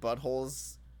cracks and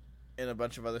buttholes and a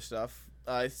bunch of other stuff.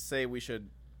 I say we should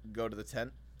go to the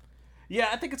tent. Yeah,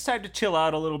 I think it's time to chill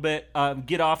out a little bit.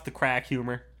 Get off the crack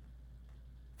humor.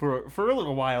 For a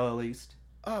little while, at least.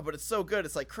 Oh, but it's so good.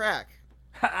 It's like crack.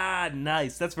 Ha!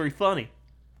 Nice. That's very funny.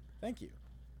 Thank you.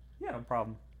 Yeah, no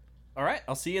problem. All right,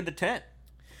 I'll see you in the tent.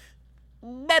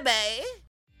 Bye-bye.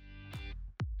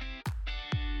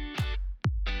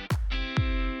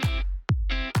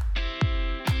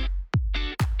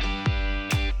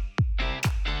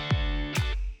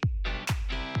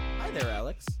 Hi there,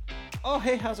 Alex. Oh,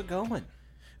 hey, how's it going?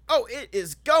 Oh, it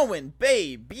is going,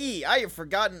 baby! I have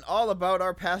forgotten all about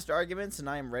our past arguments, and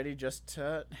I am ready just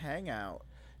to hang out.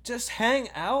 Just hang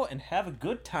out and have a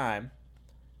good time.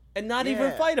 And not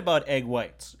even fight about egg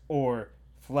whites, or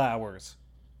flowers,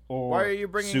 or Why are you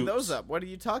bringing suits. those up? What are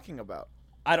you talking about?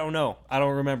 I don't know. I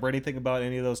don't remember anything about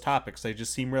any of those topics. They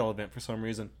just seem relevant for some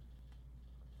reason.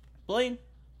 Blaine,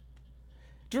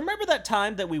 do you remember that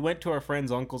time that we went to our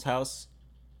friend's uncle's house?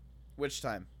 Which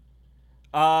time?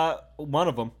 One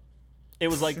of them. It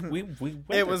was like we went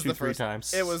there two, three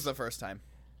times. It was the first time.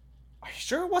 Are you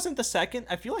sure it wasn't the second?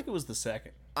 I feel like it was the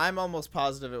second. I'm almost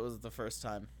positive it was the first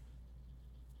time.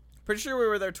 Pretty sure we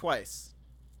were there twice.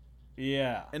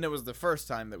 Yeah. And it was the first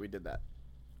time that we did that.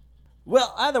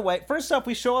 Well, either way, first up,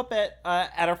 we show up at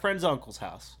our friend's uncle's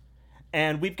house.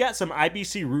 And we've got some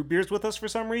IBC root beers with us for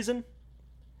some reason.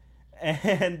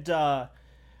 And I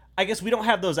guess we don't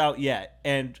have those out yet.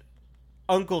 And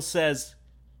Uncle says,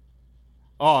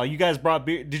 oh, you guys brought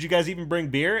beer? Did you guys even bring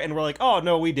beer? And we're like, oh,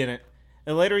 no, we didn't.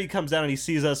 And later he comes down and he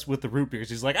sees us with the root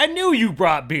beers. He's like, I knew you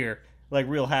brought beer. Like,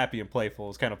 real happy and playful.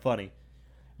 It's kind of funny.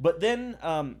 But then,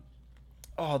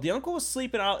 the uncle was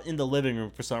sleeping out in the living room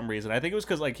for some reason. I think it was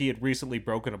because, like, he had recently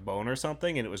broken a bone or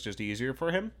something, and it was just easier for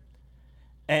him.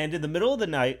 And in the middle of the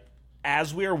night,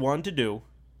 as we are wont to do,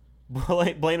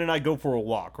 Blaine and I go for a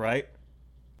walk, right?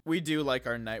 We do like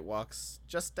our night walks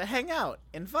just to hang out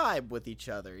and vibe with each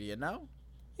other, you know?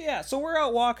 Yeah, so we're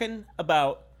out walking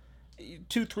about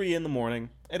 2, 3 in the morning,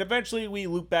 and eventually we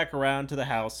loop back around to the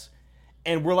house,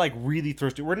 and we're like really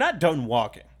thirsty. We're not done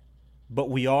walking, but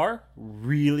we are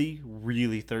really,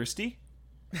 really thirsty.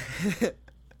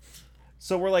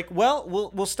 So we're like, well,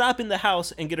 we'll stop in the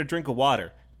house and get a drink of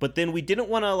water. But then we didn't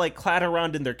want to like clatter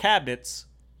around in their cabinets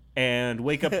and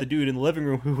wake up the dude in the living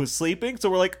room who was sleeping. So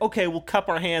we're like, okay, we'll cup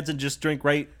our hands and just drink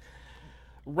right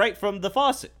from the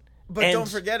faucet. But don't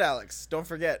forget, Alex, don't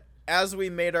forget, as we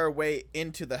made our way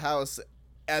into the house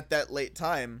at that late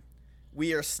time,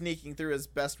 we are sneaking through as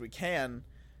best we can,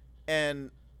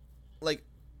 and like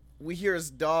we hear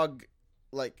his dog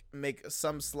like make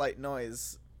some slight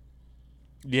noise.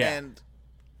 Yeah. And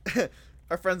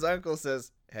our friend's uncle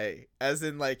says, hey, as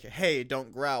in like, hey,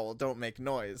 don't growl, don't make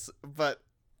noise. But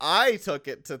I took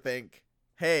it to think,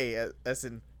 hey, as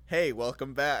in, hey,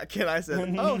 welcome back. And I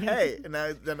said, oh, hey. And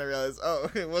then I realized,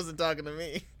 oh, it wasn't talking to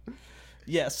me.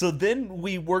 Yeah, so then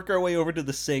we work our way over to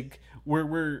the sink where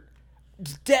we're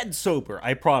dead sober,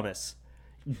 I promise.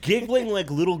 Giggling like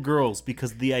little girls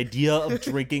because the idea of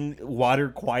drinking water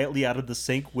quietly out of the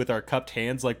sink with our cupped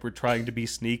hands like we're trying to be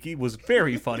sneaky was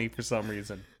very funny for some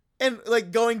reason. And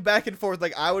like going back and forth,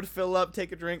 like I would fill up,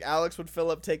 take a drink, Alex would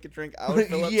fill up, take a drink, I would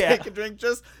fill up, take a drink,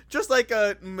 just like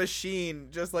a machine,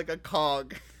 just like a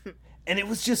cog. And it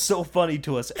was just so funny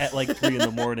to us at like 3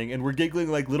 a.m, and we're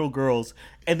giggling like little girls,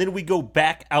 and then we go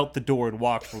back out the door and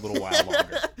walk for a little while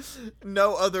longer.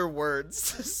 No other words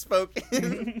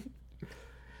spoken.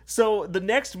 So the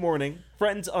next morning,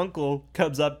 friend's uncle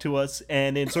comes up to us,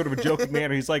 and in sort of a joking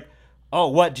manner, he's like, oh,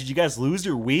 what, did you guys lose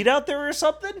your weed out there or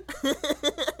something?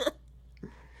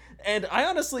 And I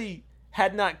honestly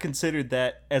had not considered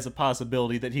that as a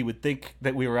possibility, that he would think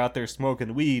that we were out there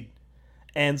smoking weed.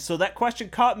 And so that question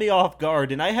caught me off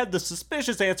guard, and I had the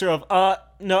suspicious answer of,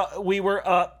 no, we were,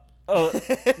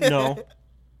 no.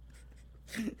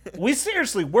 We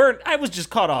seriously weren't. I was just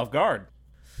caught off guard.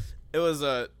 It was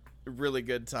a really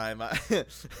good time.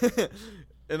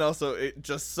 And also, it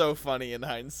just so funny in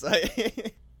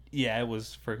hindsight. Yeah, it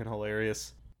was freaking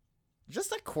hilarious.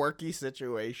 Just a quirky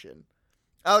situation.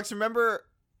 Alex, remember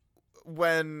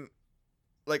when,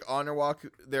 like, on your walk,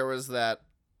 there was that,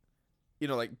 you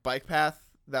know, like, bike path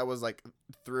that was, like,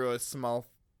 through a small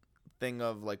thing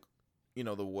of, like, you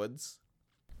know, the woods?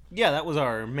 Yeah, that was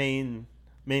our main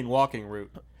walking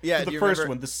route. Yeah, the first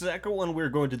one. The second one, we were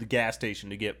going to the gas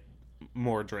station to get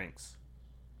more drinks.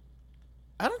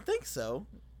 I don't think so.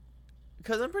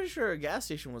 Because I'm pretty sure a gas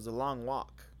station was a long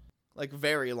walk. Like,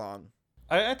 very long.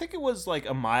 I think it was, like,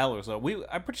 a mile or so.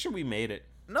 I'm pretty sure we made it.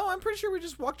 No, I'm pretty sure we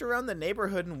just walked around the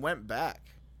neighborhood and went back.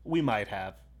 We might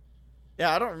have.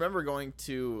 Yeah, I don't remember going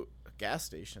to a gas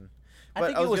station. But I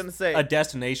think it was gonna say a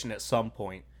destination at some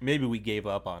point. Maybe we gave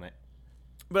up on it.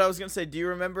 But I was going to say, do you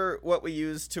remember what we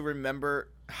used to remember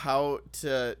how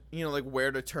to, you know, like,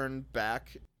 where to turn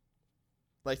back?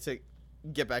 Like, to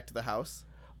get back to the house?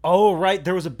 Oh, right.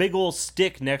 There was a big old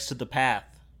stick next to the path.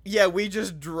 Yeah, we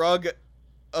just drug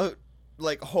a,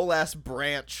 like, whole-ass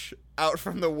branch out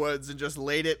from the woods and just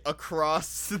laid it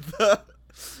across the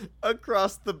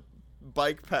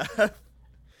bike path.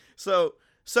 So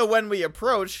when we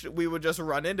approached, we would just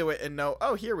run into it and know,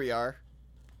 oh, here we are.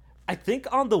 I think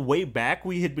on the way back,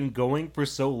 we had been going for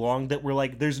so long that we're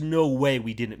like, there's no way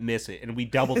we didn't miss it. And we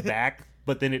doubled back,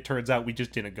 but then it turns out we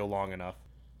just didn't go long enough.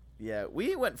 Yeah,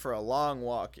 we went for a long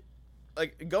walk.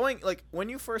 Like, going, like, when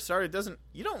you first start,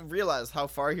 you don't realize how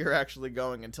far you're actually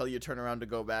going until you turn around to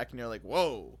go back and you're like,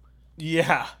 whoa.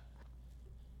 Yeah.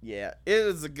 Yeah, it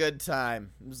was a good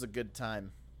time. It was a good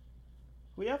time.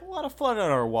 We have a lot of fun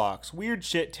on our walks. Weird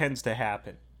shit tends to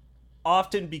happen.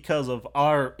 Often because of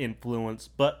our influence,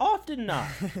 but often not.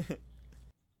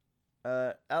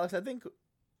 Alex, I think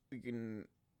we can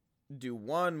do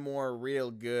one more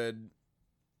real good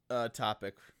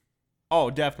topic. Oh,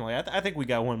 definitely. I think we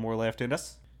got one more left in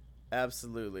us.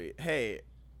 Absolutely. Hey,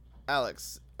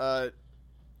 Alex,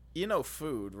 you know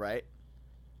food, right?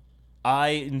 I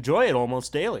enjoy it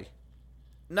almost daily.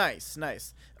 Nice.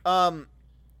 Are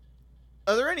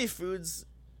there any foods,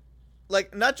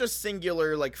 like, not just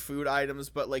singular, like, food items,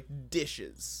 but, like,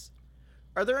 dishes?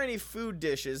 Are there any food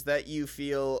dishes that you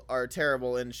feel are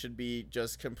terrible and should be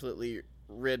just completely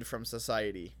rid from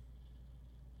society?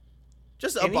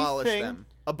 Just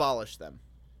abolish them.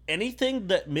 Anything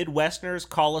that Midwesterners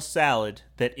call a salad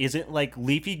that isn't like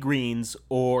leafy greens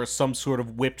or some sort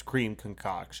of whipped cream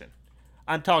concoction.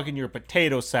 I'm talking your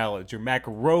potato salads, your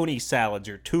macaroni salads,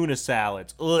 your tuna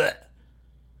salads. Ugh.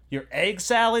 Your egg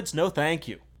salads? No thank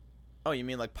you. Oh, you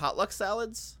mean like potluck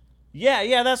salads?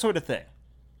 Yeah, that sort of thing.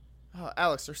 Oh,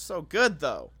 Alex, they're so good,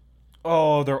 though.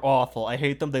 Oh, they're awful. I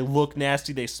hate them. They look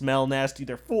nasty. They smell nasty.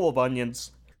 They're full of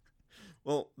onions.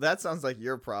 Well, that sounds like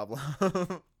your problem.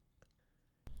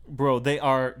 Bro, they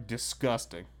are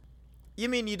disgusting. You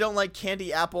mean you don't like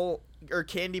candy apple or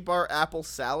candy bar apple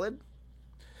salad?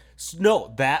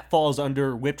 No, that falls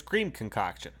under whipped cream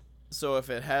concoction. So if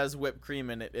it has whipped cream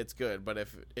in it, it's good. But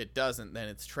if it doesn't, then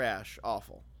it's trash.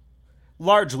 Awful.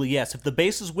 Largely, yes. If the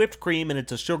base is whipped cream and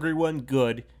it's a sugary one,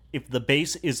 good. If the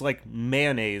base is like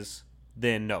mayonnaise,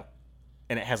 then no.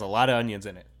 And it has a lot of onions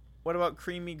in it. What about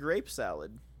creamy grape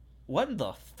salad? What in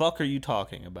the fuck are you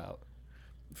talking about?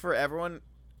 For everyone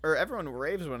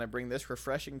raves when I bring this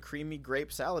refreshing creamy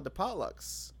grape salad to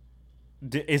potlucks.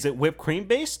 Is it whipped cream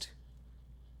based?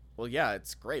 Well, yeah,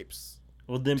 it's grapes.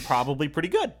 Well, then probably pretty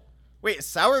good. Wait,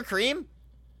 sour cream?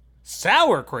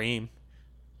 Sour cream?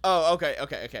 Oh,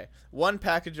 okay. 1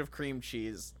 package of cream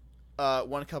cheese,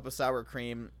 1 cup of sour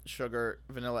cream, sugar,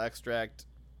 vanilla extract,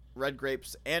 red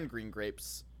grapes and green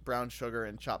grapes, brown sugar,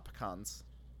 and chopped pecans.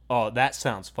 Oh, that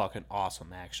sounds fucking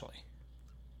awesome, actually.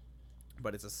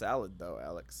 But it's a salad, though,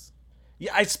 Alex.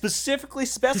 Yeah, I specifically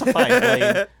specified,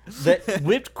 Blaine, that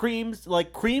whipped creams,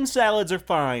 like cream salads are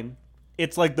fine.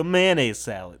 It's like the mayonnaise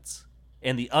salads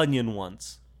and the onion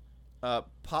ones.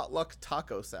 Potluck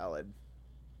taco salad.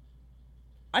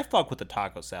 I fuck with the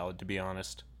taco salad, to be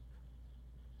honest.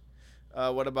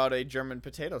 What about a German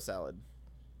potato salad?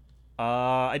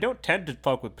 I don't tend to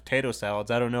fuck with potato salads.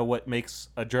 I don't know what makes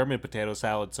a German potato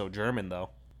salad so German,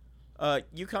 though.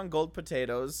 Yukon Gold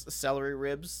potatoes, celery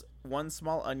ribs, 1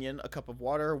 small onion, a cup of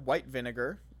water, white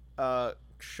vinegar,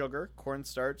 sugar,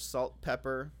 cornstarch, salt,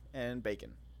 pepper, and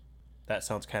bacon. That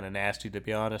sounds kind of nasty, to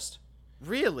be honest.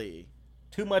 Really?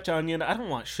 Too much onion? I don't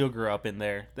want sugar up in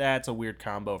there. That's a weird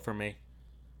combo for me.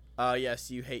 Yes,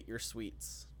 you hate your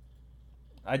sweets.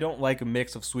 I don't like a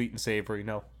mix of sweet and savory,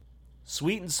 no.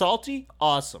 Sweet and salty?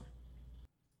 Awesome.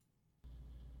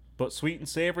 But sweet and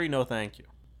savory? No thank you.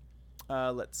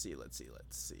 Let's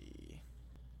see.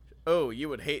 Oh, you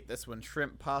would hate this one,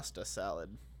 shrimp pasta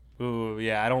salad. Ooh,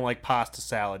 yeah, I don't like pasta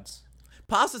salads.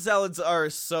 Pasta salads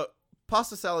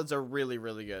are really,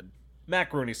 really good.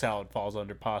 Macaroni salad falls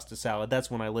under pasta salad.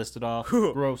 That's when I listed off.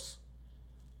 Gross.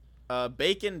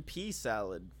 Bacon pea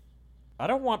salad. I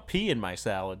don't want pea in my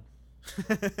salad.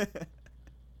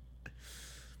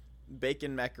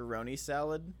 Bacon macaroni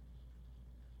salad.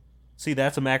 See,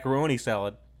 that's a macaroni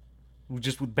salad.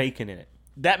 Just with bacon in it.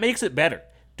 That makes it better.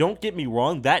 Don't get me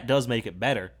wrong, that does make it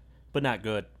better. But not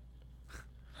good.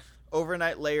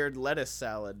 Overnight layered lettuce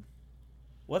salad.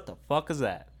 What the fuck is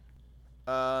that?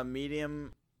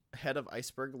 Medium head of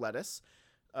iceberg lettuce.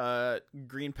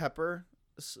 Green pepper.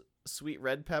 Sweet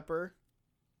red pepper.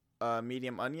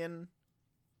 Medium onion.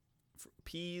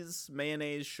 Peas,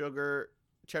 mayonnaise, sugar,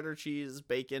 cheddar cheese,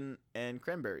 bacon, and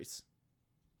cranberries.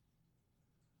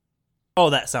 Oh,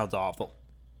 that sounds awful.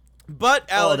 But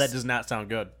Alex, oh, that does not sound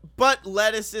good. But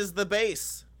lettuce is the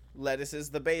base. Lettuce is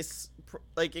the base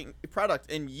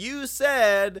product, and you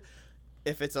said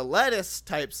if it's a lettuce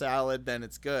type salad, then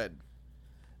it's good.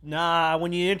 Nah,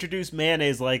 when you introduce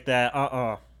mayonnaise like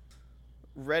that,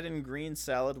 Red and green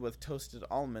salad with toasted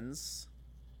almonds.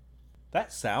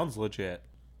 That sounds legit.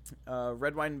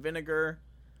 Red wine vinegar,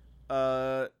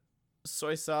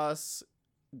 soy sauce,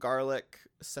 garlic,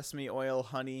 sesame oil,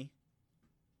 honey,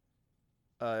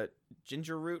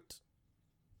 ginger root,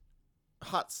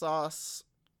 hot sauce,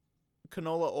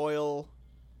 canola oil,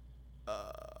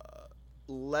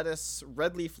 lettuce,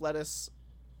 red leaf lettuce,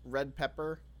 red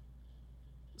pepper,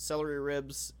 celery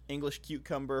ribs, English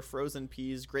cucumber, frozen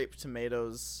peas, grape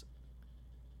tomatoes,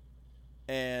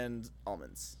 and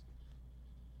almonds.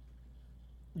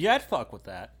 Yeah, I'd fuck with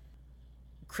that.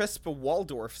 Crisp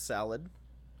Waldorf salad.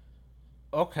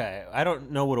 Okay, I don't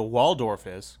know what a Waldorf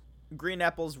is. Green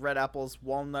apples, red apples,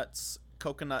 walnuts,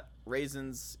 coconut,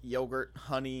 raisins, yogurt,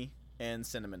 honey, and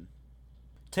cinnamon.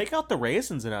 Take out the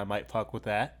raisins and I might fuck with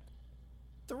that.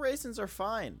 The raisins are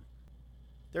fine.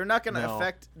 They're not going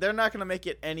to they're not going to make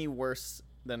it any worse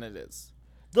than it is.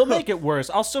 They'll make it worse.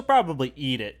 I'll still probably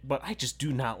eat it, but I just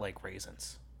do not like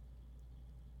raisins.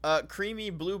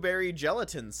 Creamy blueberry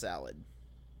gelatin salad.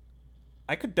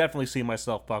 I could definitely see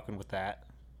myself fucking with that.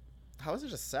 How is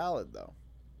it a salad, though?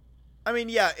 I mean,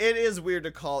 yeah, it is weird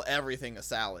to call everything a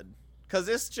salad. Because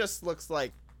this just looks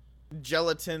like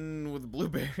gelatin with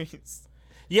blueberries.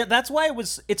 Yeah, that's why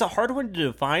it's a hard one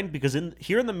to define, because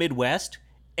here in the Midwest,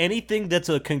 anything that's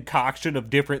a concoction of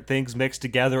different things mixed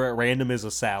together at random is a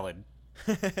salad.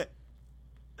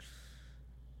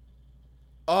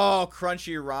 Oh,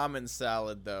 crunchy ramen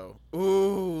salad, though.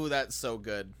 Ooh, that's so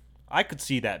good. I could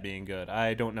see that being good.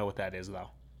 I don't know what that is, though.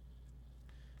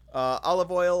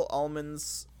 Olive oil,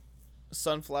 almonds,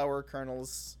 sunflower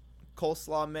kernels,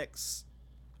 coleslaw mix,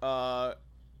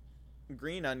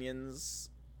 green onions,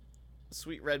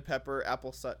 sweet red pepper,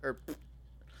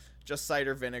 just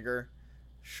cider vinegar,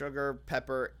 sugar,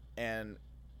 pepper, and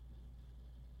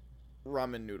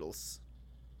ramen noodles.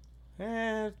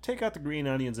 Take out the green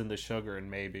onions and the sugar and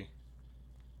maybe.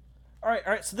 All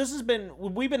right. So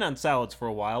we've been on salads for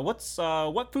a while. What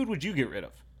food would you get rid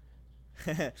of?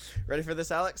 Ready for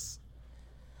this, Alex?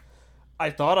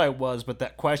 I thought I was, but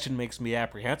that question makes me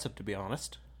apprehensive, to be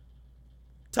honest.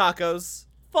 Tacos.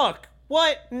 Fuck.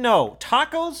 What? No.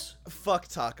 Tacos? Fuck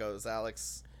tacos,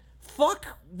 Alex. Fuck?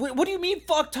 What do you mean,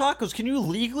 fuck tacos? Can you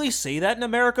legally say that in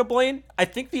America, Blaine? I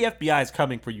think the FBI is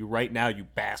coming for you right now, you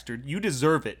bastard. You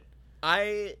deserve it.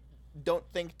 I don't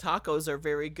think tacos are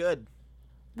very good.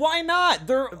 Why not?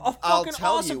 They're a fucking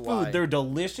awesome food. Why. They're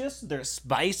delicious. They're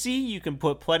spicy. You can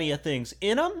put plenty of things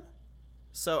in them.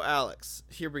 So, Alex,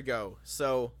 here we go.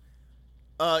 So,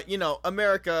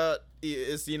 America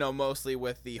is, mostly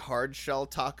with the hard shell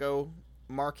taco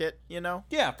market,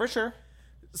 Yeah, for sure.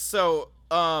 So,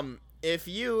 if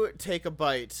you take a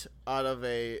bite out of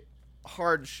a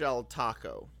hard shell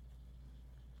taco,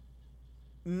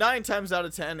 9 times out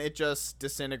of 10, it just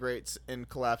disintegrates and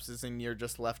collapses, and you're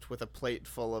just left with a plate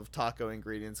full of taco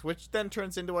ingredients, which then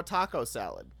turns into a taco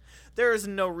salad. There is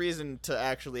no reason to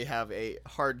actually have a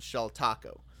hard shell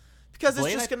taco, because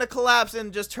it's just going to collapse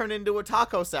and just turn into a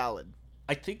taco salad.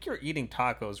 I think you're eating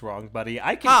tacos wrong, buddy.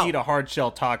 I can eat a hard shell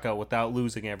taco without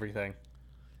losing everything.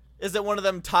 Is it one of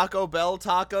them Taco Bell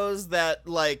tacos that,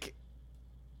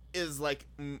 is,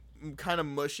 kind of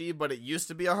mushy, but it used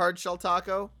to be a hard shell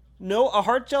taco? No, a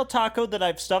hard shell taco that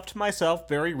I've stuffed myself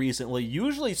very recently,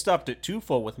 usually stuffed it too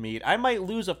full with meat. I might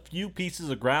lose a few pieces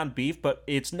of ground beef, but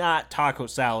it's not taco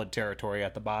salad territory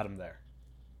at the bottom there.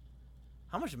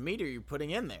 How much meat are you putting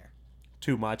in there?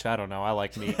 Too much. I don't know. I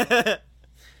like meat.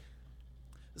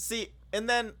 See, and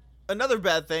then another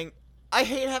bad thing, I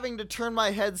hate having to turn my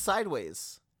head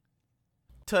sideways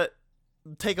to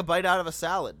take a bite out of a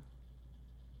salad.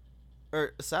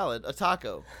 Or a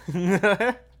taco.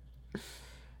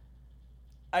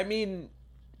 I mean,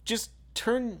 just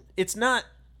turn. It's not.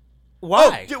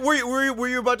 Why? Oh, were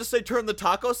you about to say turn the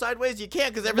taco sideways? You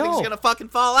can't, because everything's gonna fucking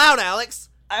fall out, Alex.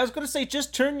 I was gonna say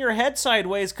just turn your head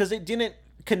sideways, because it didn't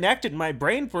connect in my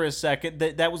brain for a second.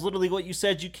 That was literally what you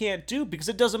said you can't do, because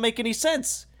it doesn't make any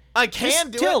sense. I can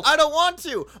do it. I don't want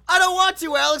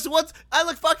to, Alex. I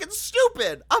look fucking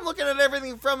stupid. I'm looking at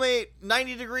everything from a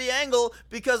 90-degree angle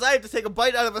because I have to take a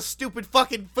bite out of a stupid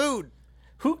fucking food.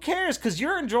 Who cares? Because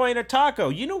you're enjoying a taco.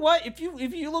 You know what? If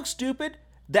you look stupid,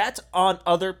 that's on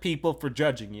other people for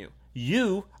judging you.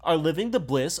 You are living the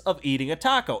bliss of eating a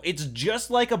taco. It's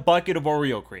just like a bucket of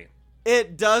Oreo cream.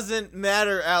 It doesn't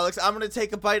matter, Alex. I'm going to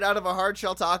take a bite out of a hard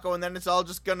shell taco and then it's all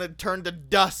just going to turn to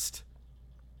dust.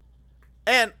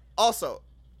 And also,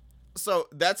 so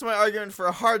that's my argument for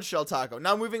a hard shell taco.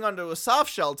 Now moving on to a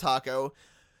soft shell taco,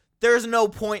 there's no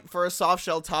point for a soft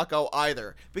shell taco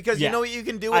either, because you know what you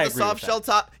can do with a soft shell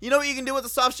taco. You know what you can do with a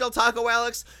soft shell taco,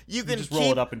 Alex? You can just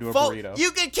roll it up into a burrito. You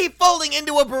can keep folding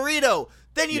into a burrito.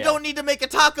 Then you don't need to make a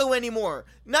taco anymore.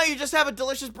 Now you just have a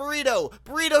delicious burrito.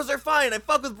 Burritos are fine. I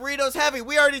fuck with burritos heavy.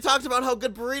 We already talked about how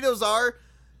good burritos are,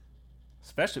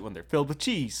 especially when they're filled with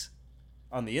cheese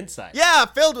on the inside. Yeah,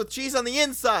 filled with cheese on the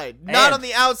inside, not on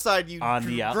the outside. You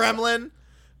gremlin.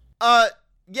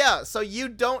 Yeah, so you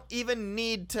don't even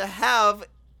need to have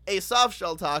a soft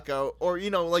shell taco or,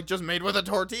 just made with a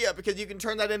tortilla, because you can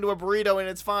turn that into a burrito and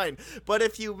it's fine. But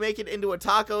if you make it into a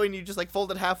taco and you just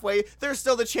fold it halfway, there's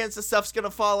still the chance the stuff's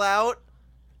gonna fall out.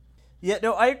 Yeah,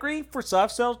 no, I agree. For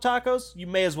soft shell tacos, you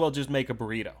may as well just make a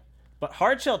burrito. But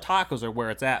hard shell tacos are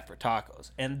where it's at for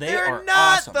tacos, and they're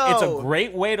not awesome. Though. It's a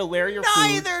great way to layer your food.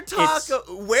 Neither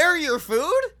taco. Wear your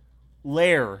food?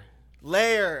 Layer.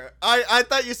 I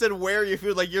thought you said wear your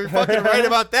food. You're fucking right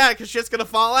about that, because shit's gonna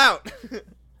fall out.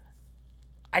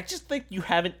 I just think you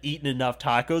haven't eaten enough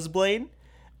tacos, Blaine,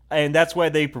 and that's why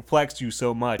they perplex you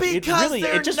so much. Because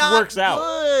it just not works out.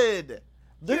 Good.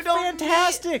 They're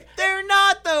fantastic. They're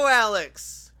not though,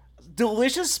 Alex.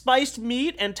 Delicious spiced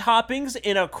meat and toppings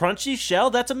in a crunchy shell.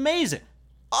 That's amazing.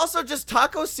 Also, just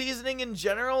taco seasoning in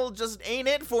general just ain't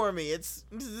it for me. It's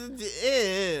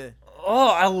Oh,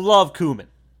 I love cumin.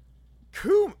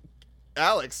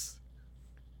 Alex,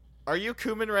 are you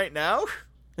cumin right now?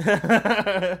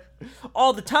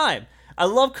 All the time. I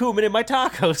love cumin in my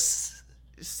tacos.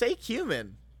 Say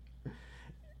cumin.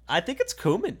 I think it's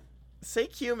cumin. Say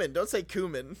cumin. Don't say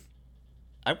cumin.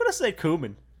 I'm gonna say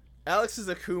cumin. Alex is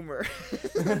a coomer.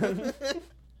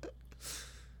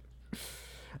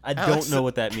 I don't know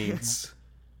what that means.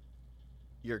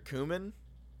 You're cumin?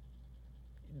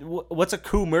 What's a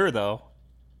coomer, though?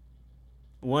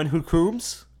 One who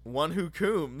cooms? One who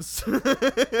cooms.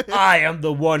 I am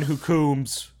the one who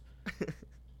cooms.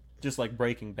 Just like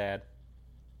Breaking Bad.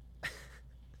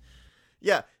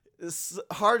 Yeah,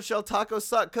 hard shell tacos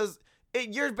suck because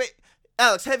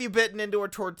Alex, have you bitten into a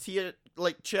tortilla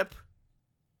like chip?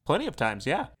 Plenty of times,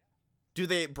 yeah. Do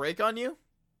they break on you?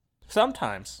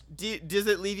 Sometimes. Does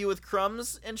it leave you with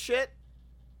crumbs and shit?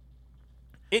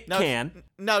 It can.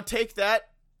 Now take that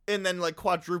and then like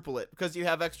quadruple it because you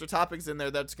have extra toppings in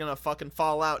there that's gonna fucking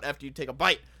fall out after you take a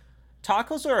bite.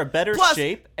 Tacos are a better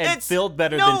shape and filled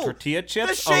better than tortilla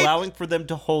chips, allowing for them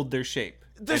to hold their shape.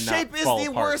 The shape is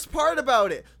the worst part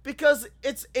about it because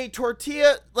it's a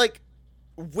tortilla like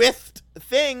width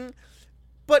thing,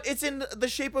 but it's in the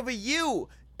shape of a U,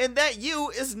 and that U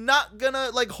is not gonna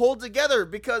like hold together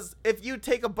because if you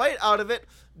take a bite out of it,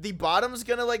 the bottom's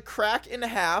gonna like crack in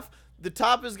half, the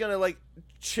top is gonna like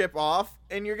chip off,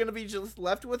 and you're gonna be just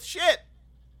left with shit.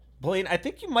 Blaine, I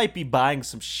think you might be buying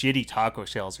some shitty taco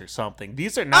shells or something.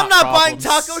 These are not I'm not problems. buying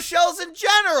taco shells in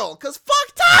general, because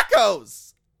fuck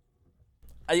tacos!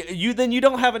 You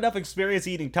don't have enough experience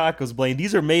eating tacos, Blaine.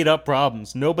 These are made up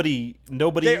problems. Nobody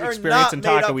experienced in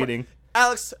taco eating.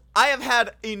 Alex, I have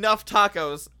had enough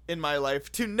tacos in my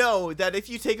life to know that if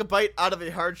you take a bite out of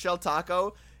a hard shell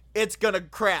taco, it's gonna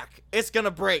crack, it's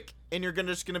gonna break, and you're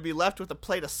just gonna be left with a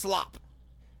plate of slop.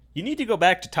 You need to go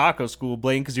back to taco school,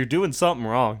 Blaine, because you're doing something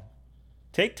wrong.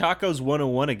 Take Tacos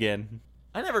 101 again.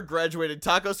 I never graduated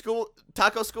taco school.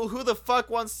 Who the fuck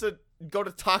wants to go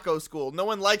to taco school? No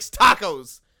one likes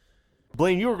tacos.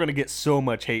 Blaine, you are going to get so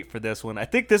much hate for this one. I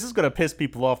think this is going to piss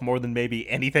people off more than maybe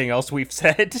anything else we've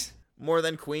said. More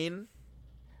than Queen?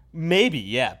 Maybe,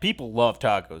 yeah. People love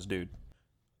tacos, dude.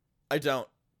 I don't.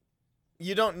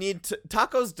 You don't need to...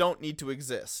 Tacos don't need to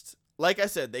exist. Like I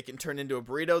said, they can turn into a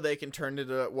burrito. They can turn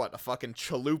into, a fucking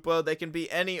chalupa. They can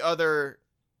be any other,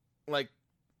 like,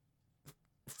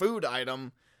 food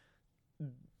item.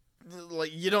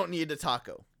 Like, you don't need a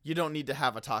taco. You don't need to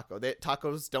have a taco.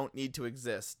 Tacos don't need to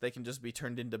exist. They can just be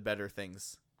turned into better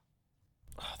things.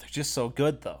 Oh, they're just so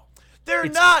good, though.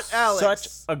 It's not, Alex.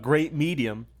 Such a great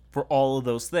medium for all of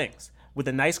those things. With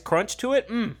a nice crunch to it,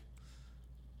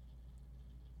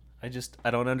 I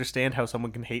don't understand how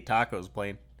someone can hate tacos,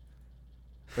 Blaine.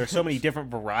 There's so many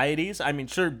different varieties. I mean,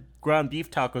 sure, ground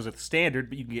beef tacos are the standard,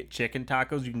 but you can get chicken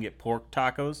tacos, you can get pork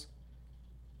tacos.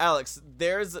 Alex,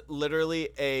 there's literally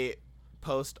a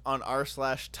post on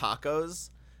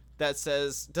r/tacos that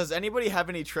says, does anybody have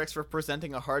any tricks for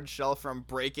presenting a hard shell from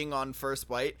breaking on first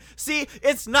bite? See,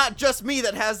 it's not just me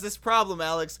that has this problem,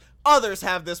 Alex. Others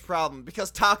have this problem because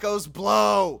tacos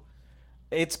blow.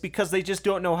 It's because they just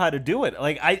don't know how to do it.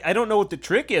 Like, I don't know what the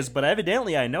trick is, but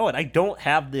evidently I know it. I don't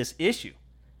have this issue.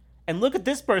 And look at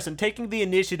this person taking the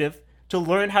initiative to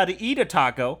learn how to eat a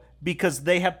taco because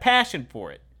they have passion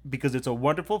for it. Because it's a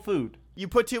wonderful food. You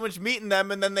put too much meat in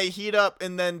them and then they heat up,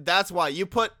 and then that's why.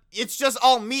 It's just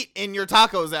all meat in your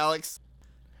tacos, Alex.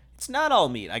 It's not all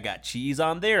meat. I got cheese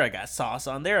on there, I got sauce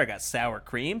on there, I got sour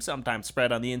cream, sometimes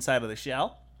spread on the inside of the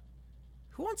shell.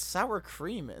 Who wants sour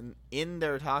cream in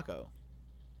their taco?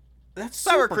 That's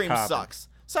sour super cream common. sucks.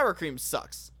 Sour cream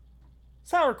sucks.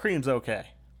 Sour cream's okay.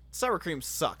 Sour cream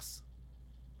sucks.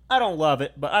 I don't love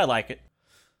it, but I like it.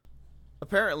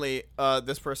 Apparently,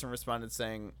 this person responded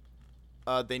saying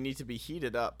they need to be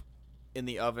heated up in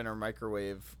the oven or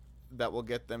microwave that will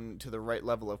get them to the right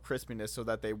level of crispiness so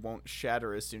that they won't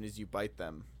shatter as soon as you bite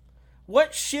them.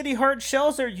 What shitty hard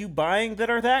shells are you buying that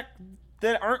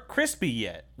aren't crispy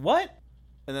yet? What?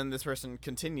 And then this person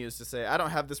continues to say, I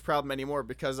don't have this problem anymore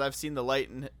because I've seen the light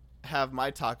and have my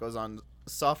tacos on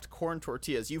soft corn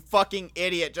tortillas. You fucking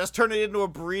idiot. Just turn it into a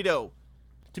burrito.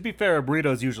 To be fair, a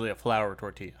burrito is usually a flour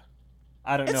tortilla.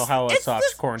 I don't know how a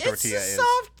soft corn tortilla is. It's a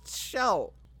soft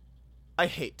shell. I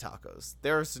hate tacos.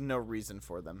 There's no reason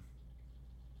for them.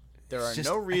 There are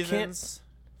no reasons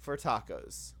for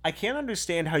tacos. I can't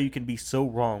understand how you can be so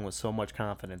wrong with so much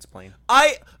confidence, Blaine.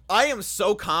 I am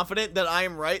so confident that I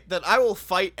am right that I will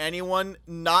fight anyone,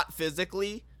 not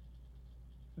physically,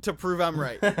 to prove I'm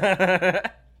right.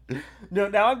 No,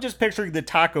 now I'm just picturing the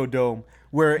Taco Dome,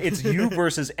 where it's you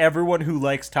versus everyone who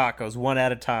likes tacos, one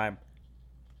at a time.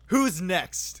 Who's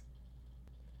next?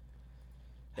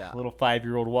 Yeah. A little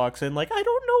 5-year-old walks in like, I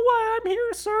don't know why I'm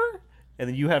here, sir. And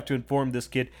then you have to inform this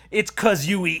kid, it's 'cause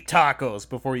you eat tacos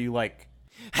before you, like...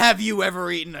 Have you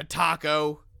ever eaten a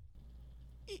taco?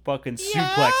 Fucking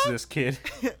suplex this kid.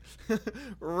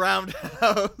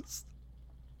 Roundhouse.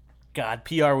 God,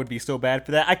 PR would be so bad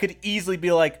for that. I could easily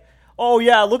be like, oh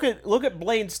yeah, look at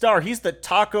Blaine Starr. He's the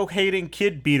taco-hating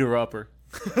kid beater-upper.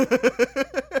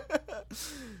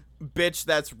 Bitch,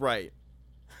 that's right.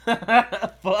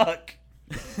 Fuck.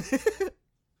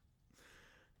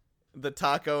 the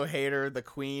taco hater, the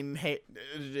queen hate.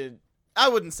 I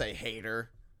wouldn't say hater.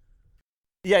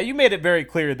 Yeah, you made it very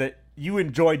clear that you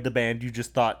enjoyed the band. You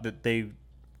just thought that they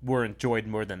were enjoyed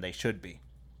more than they should be.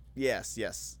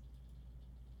 Yes.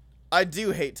 I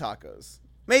do hate tacos.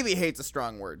 Maybe hate's a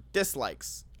strong word.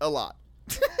 Dislikes. A lot.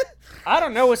 I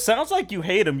don't know. It sounds like you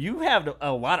hate them. You have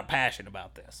a lot of passion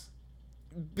about this.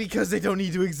 Because they don't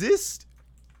need to exist.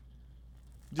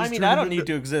 I mean, I don't need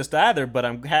to exist either, but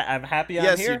I'm happy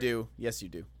I'm here. Yes, you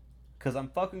do. Because I'm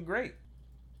fucking great.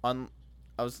 Unlike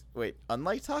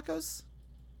tacos?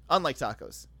 Unlike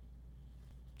tacos.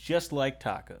 Just like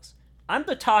tacos. I'm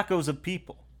the tacos of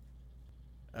people.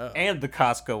 Oh. And the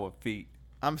Costco of feet.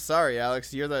 I'm sorry,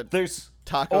 Alex. You're the There's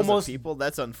tacos almost of people?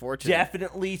 That's unfortunate.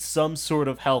 definitely some sort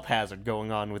of health hazard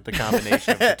going on with the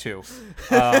combination of the two.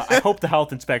 I hope the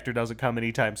health inspector doesn't come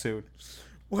anytime soon.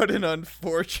 What an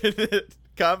unfortunate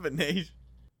combination.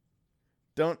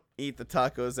 Don't eat the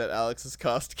tacos at Alex's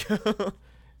Costco.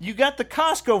 You got the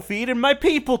Costco feed and my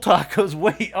people tacos.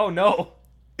 Wait, oh no.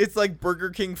 It's like Burger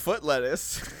King foot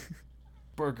lettuce.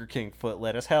 Burger King foot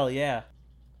lettuce. Hell yeah.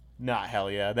 Not hell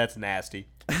yeah. That's nasty.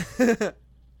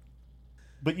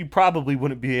 But you probably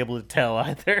wouldn't be able to tell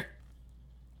either.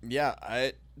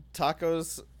 Yeah,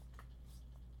 tacos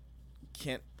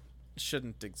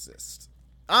shouldn't exist.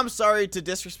 I'm sorry to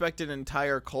disrespect an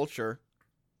entire culture,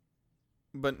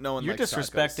 but no one You're likes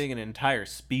disrespecting tacos. an entire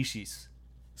species.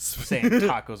 Saying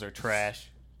tacos are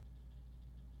trash.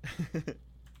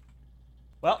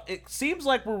 Well, it seems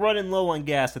like we're running low on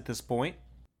gas at this point.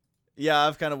 Yeah,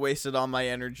 I've kind of wasted all my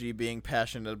energy being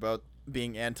passionate about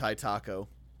being anti-taco.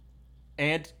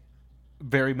 And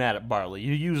very mad at barley.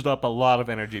 You used up a lot of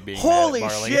energy being Holy mad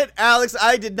at barley. shit, Alex!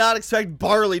 I did not expect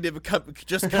barley to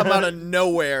just come out of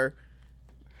nowhere.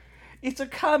 It's a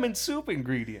common soup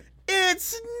ingredient.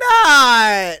 It's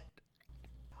not!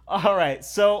 Alright,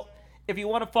 so if you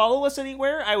want to follow us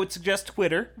anywhere, I would suggest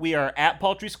Twitter. We are at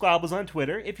Paltry Squabbles on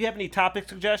Twitter. If you have any topic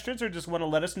suggestions or just want to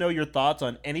let us know your thoughts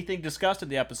on anything discussed in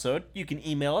the episode, you can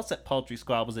email us at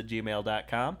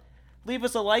paltrysquabbles@gmail.com. Leave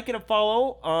us a like and a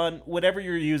follow on whatever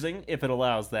you're using, if it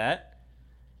allows that.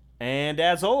 And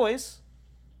as always,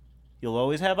 you'll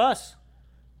always have us.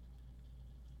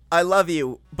 I love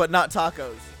you, but not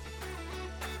tacos.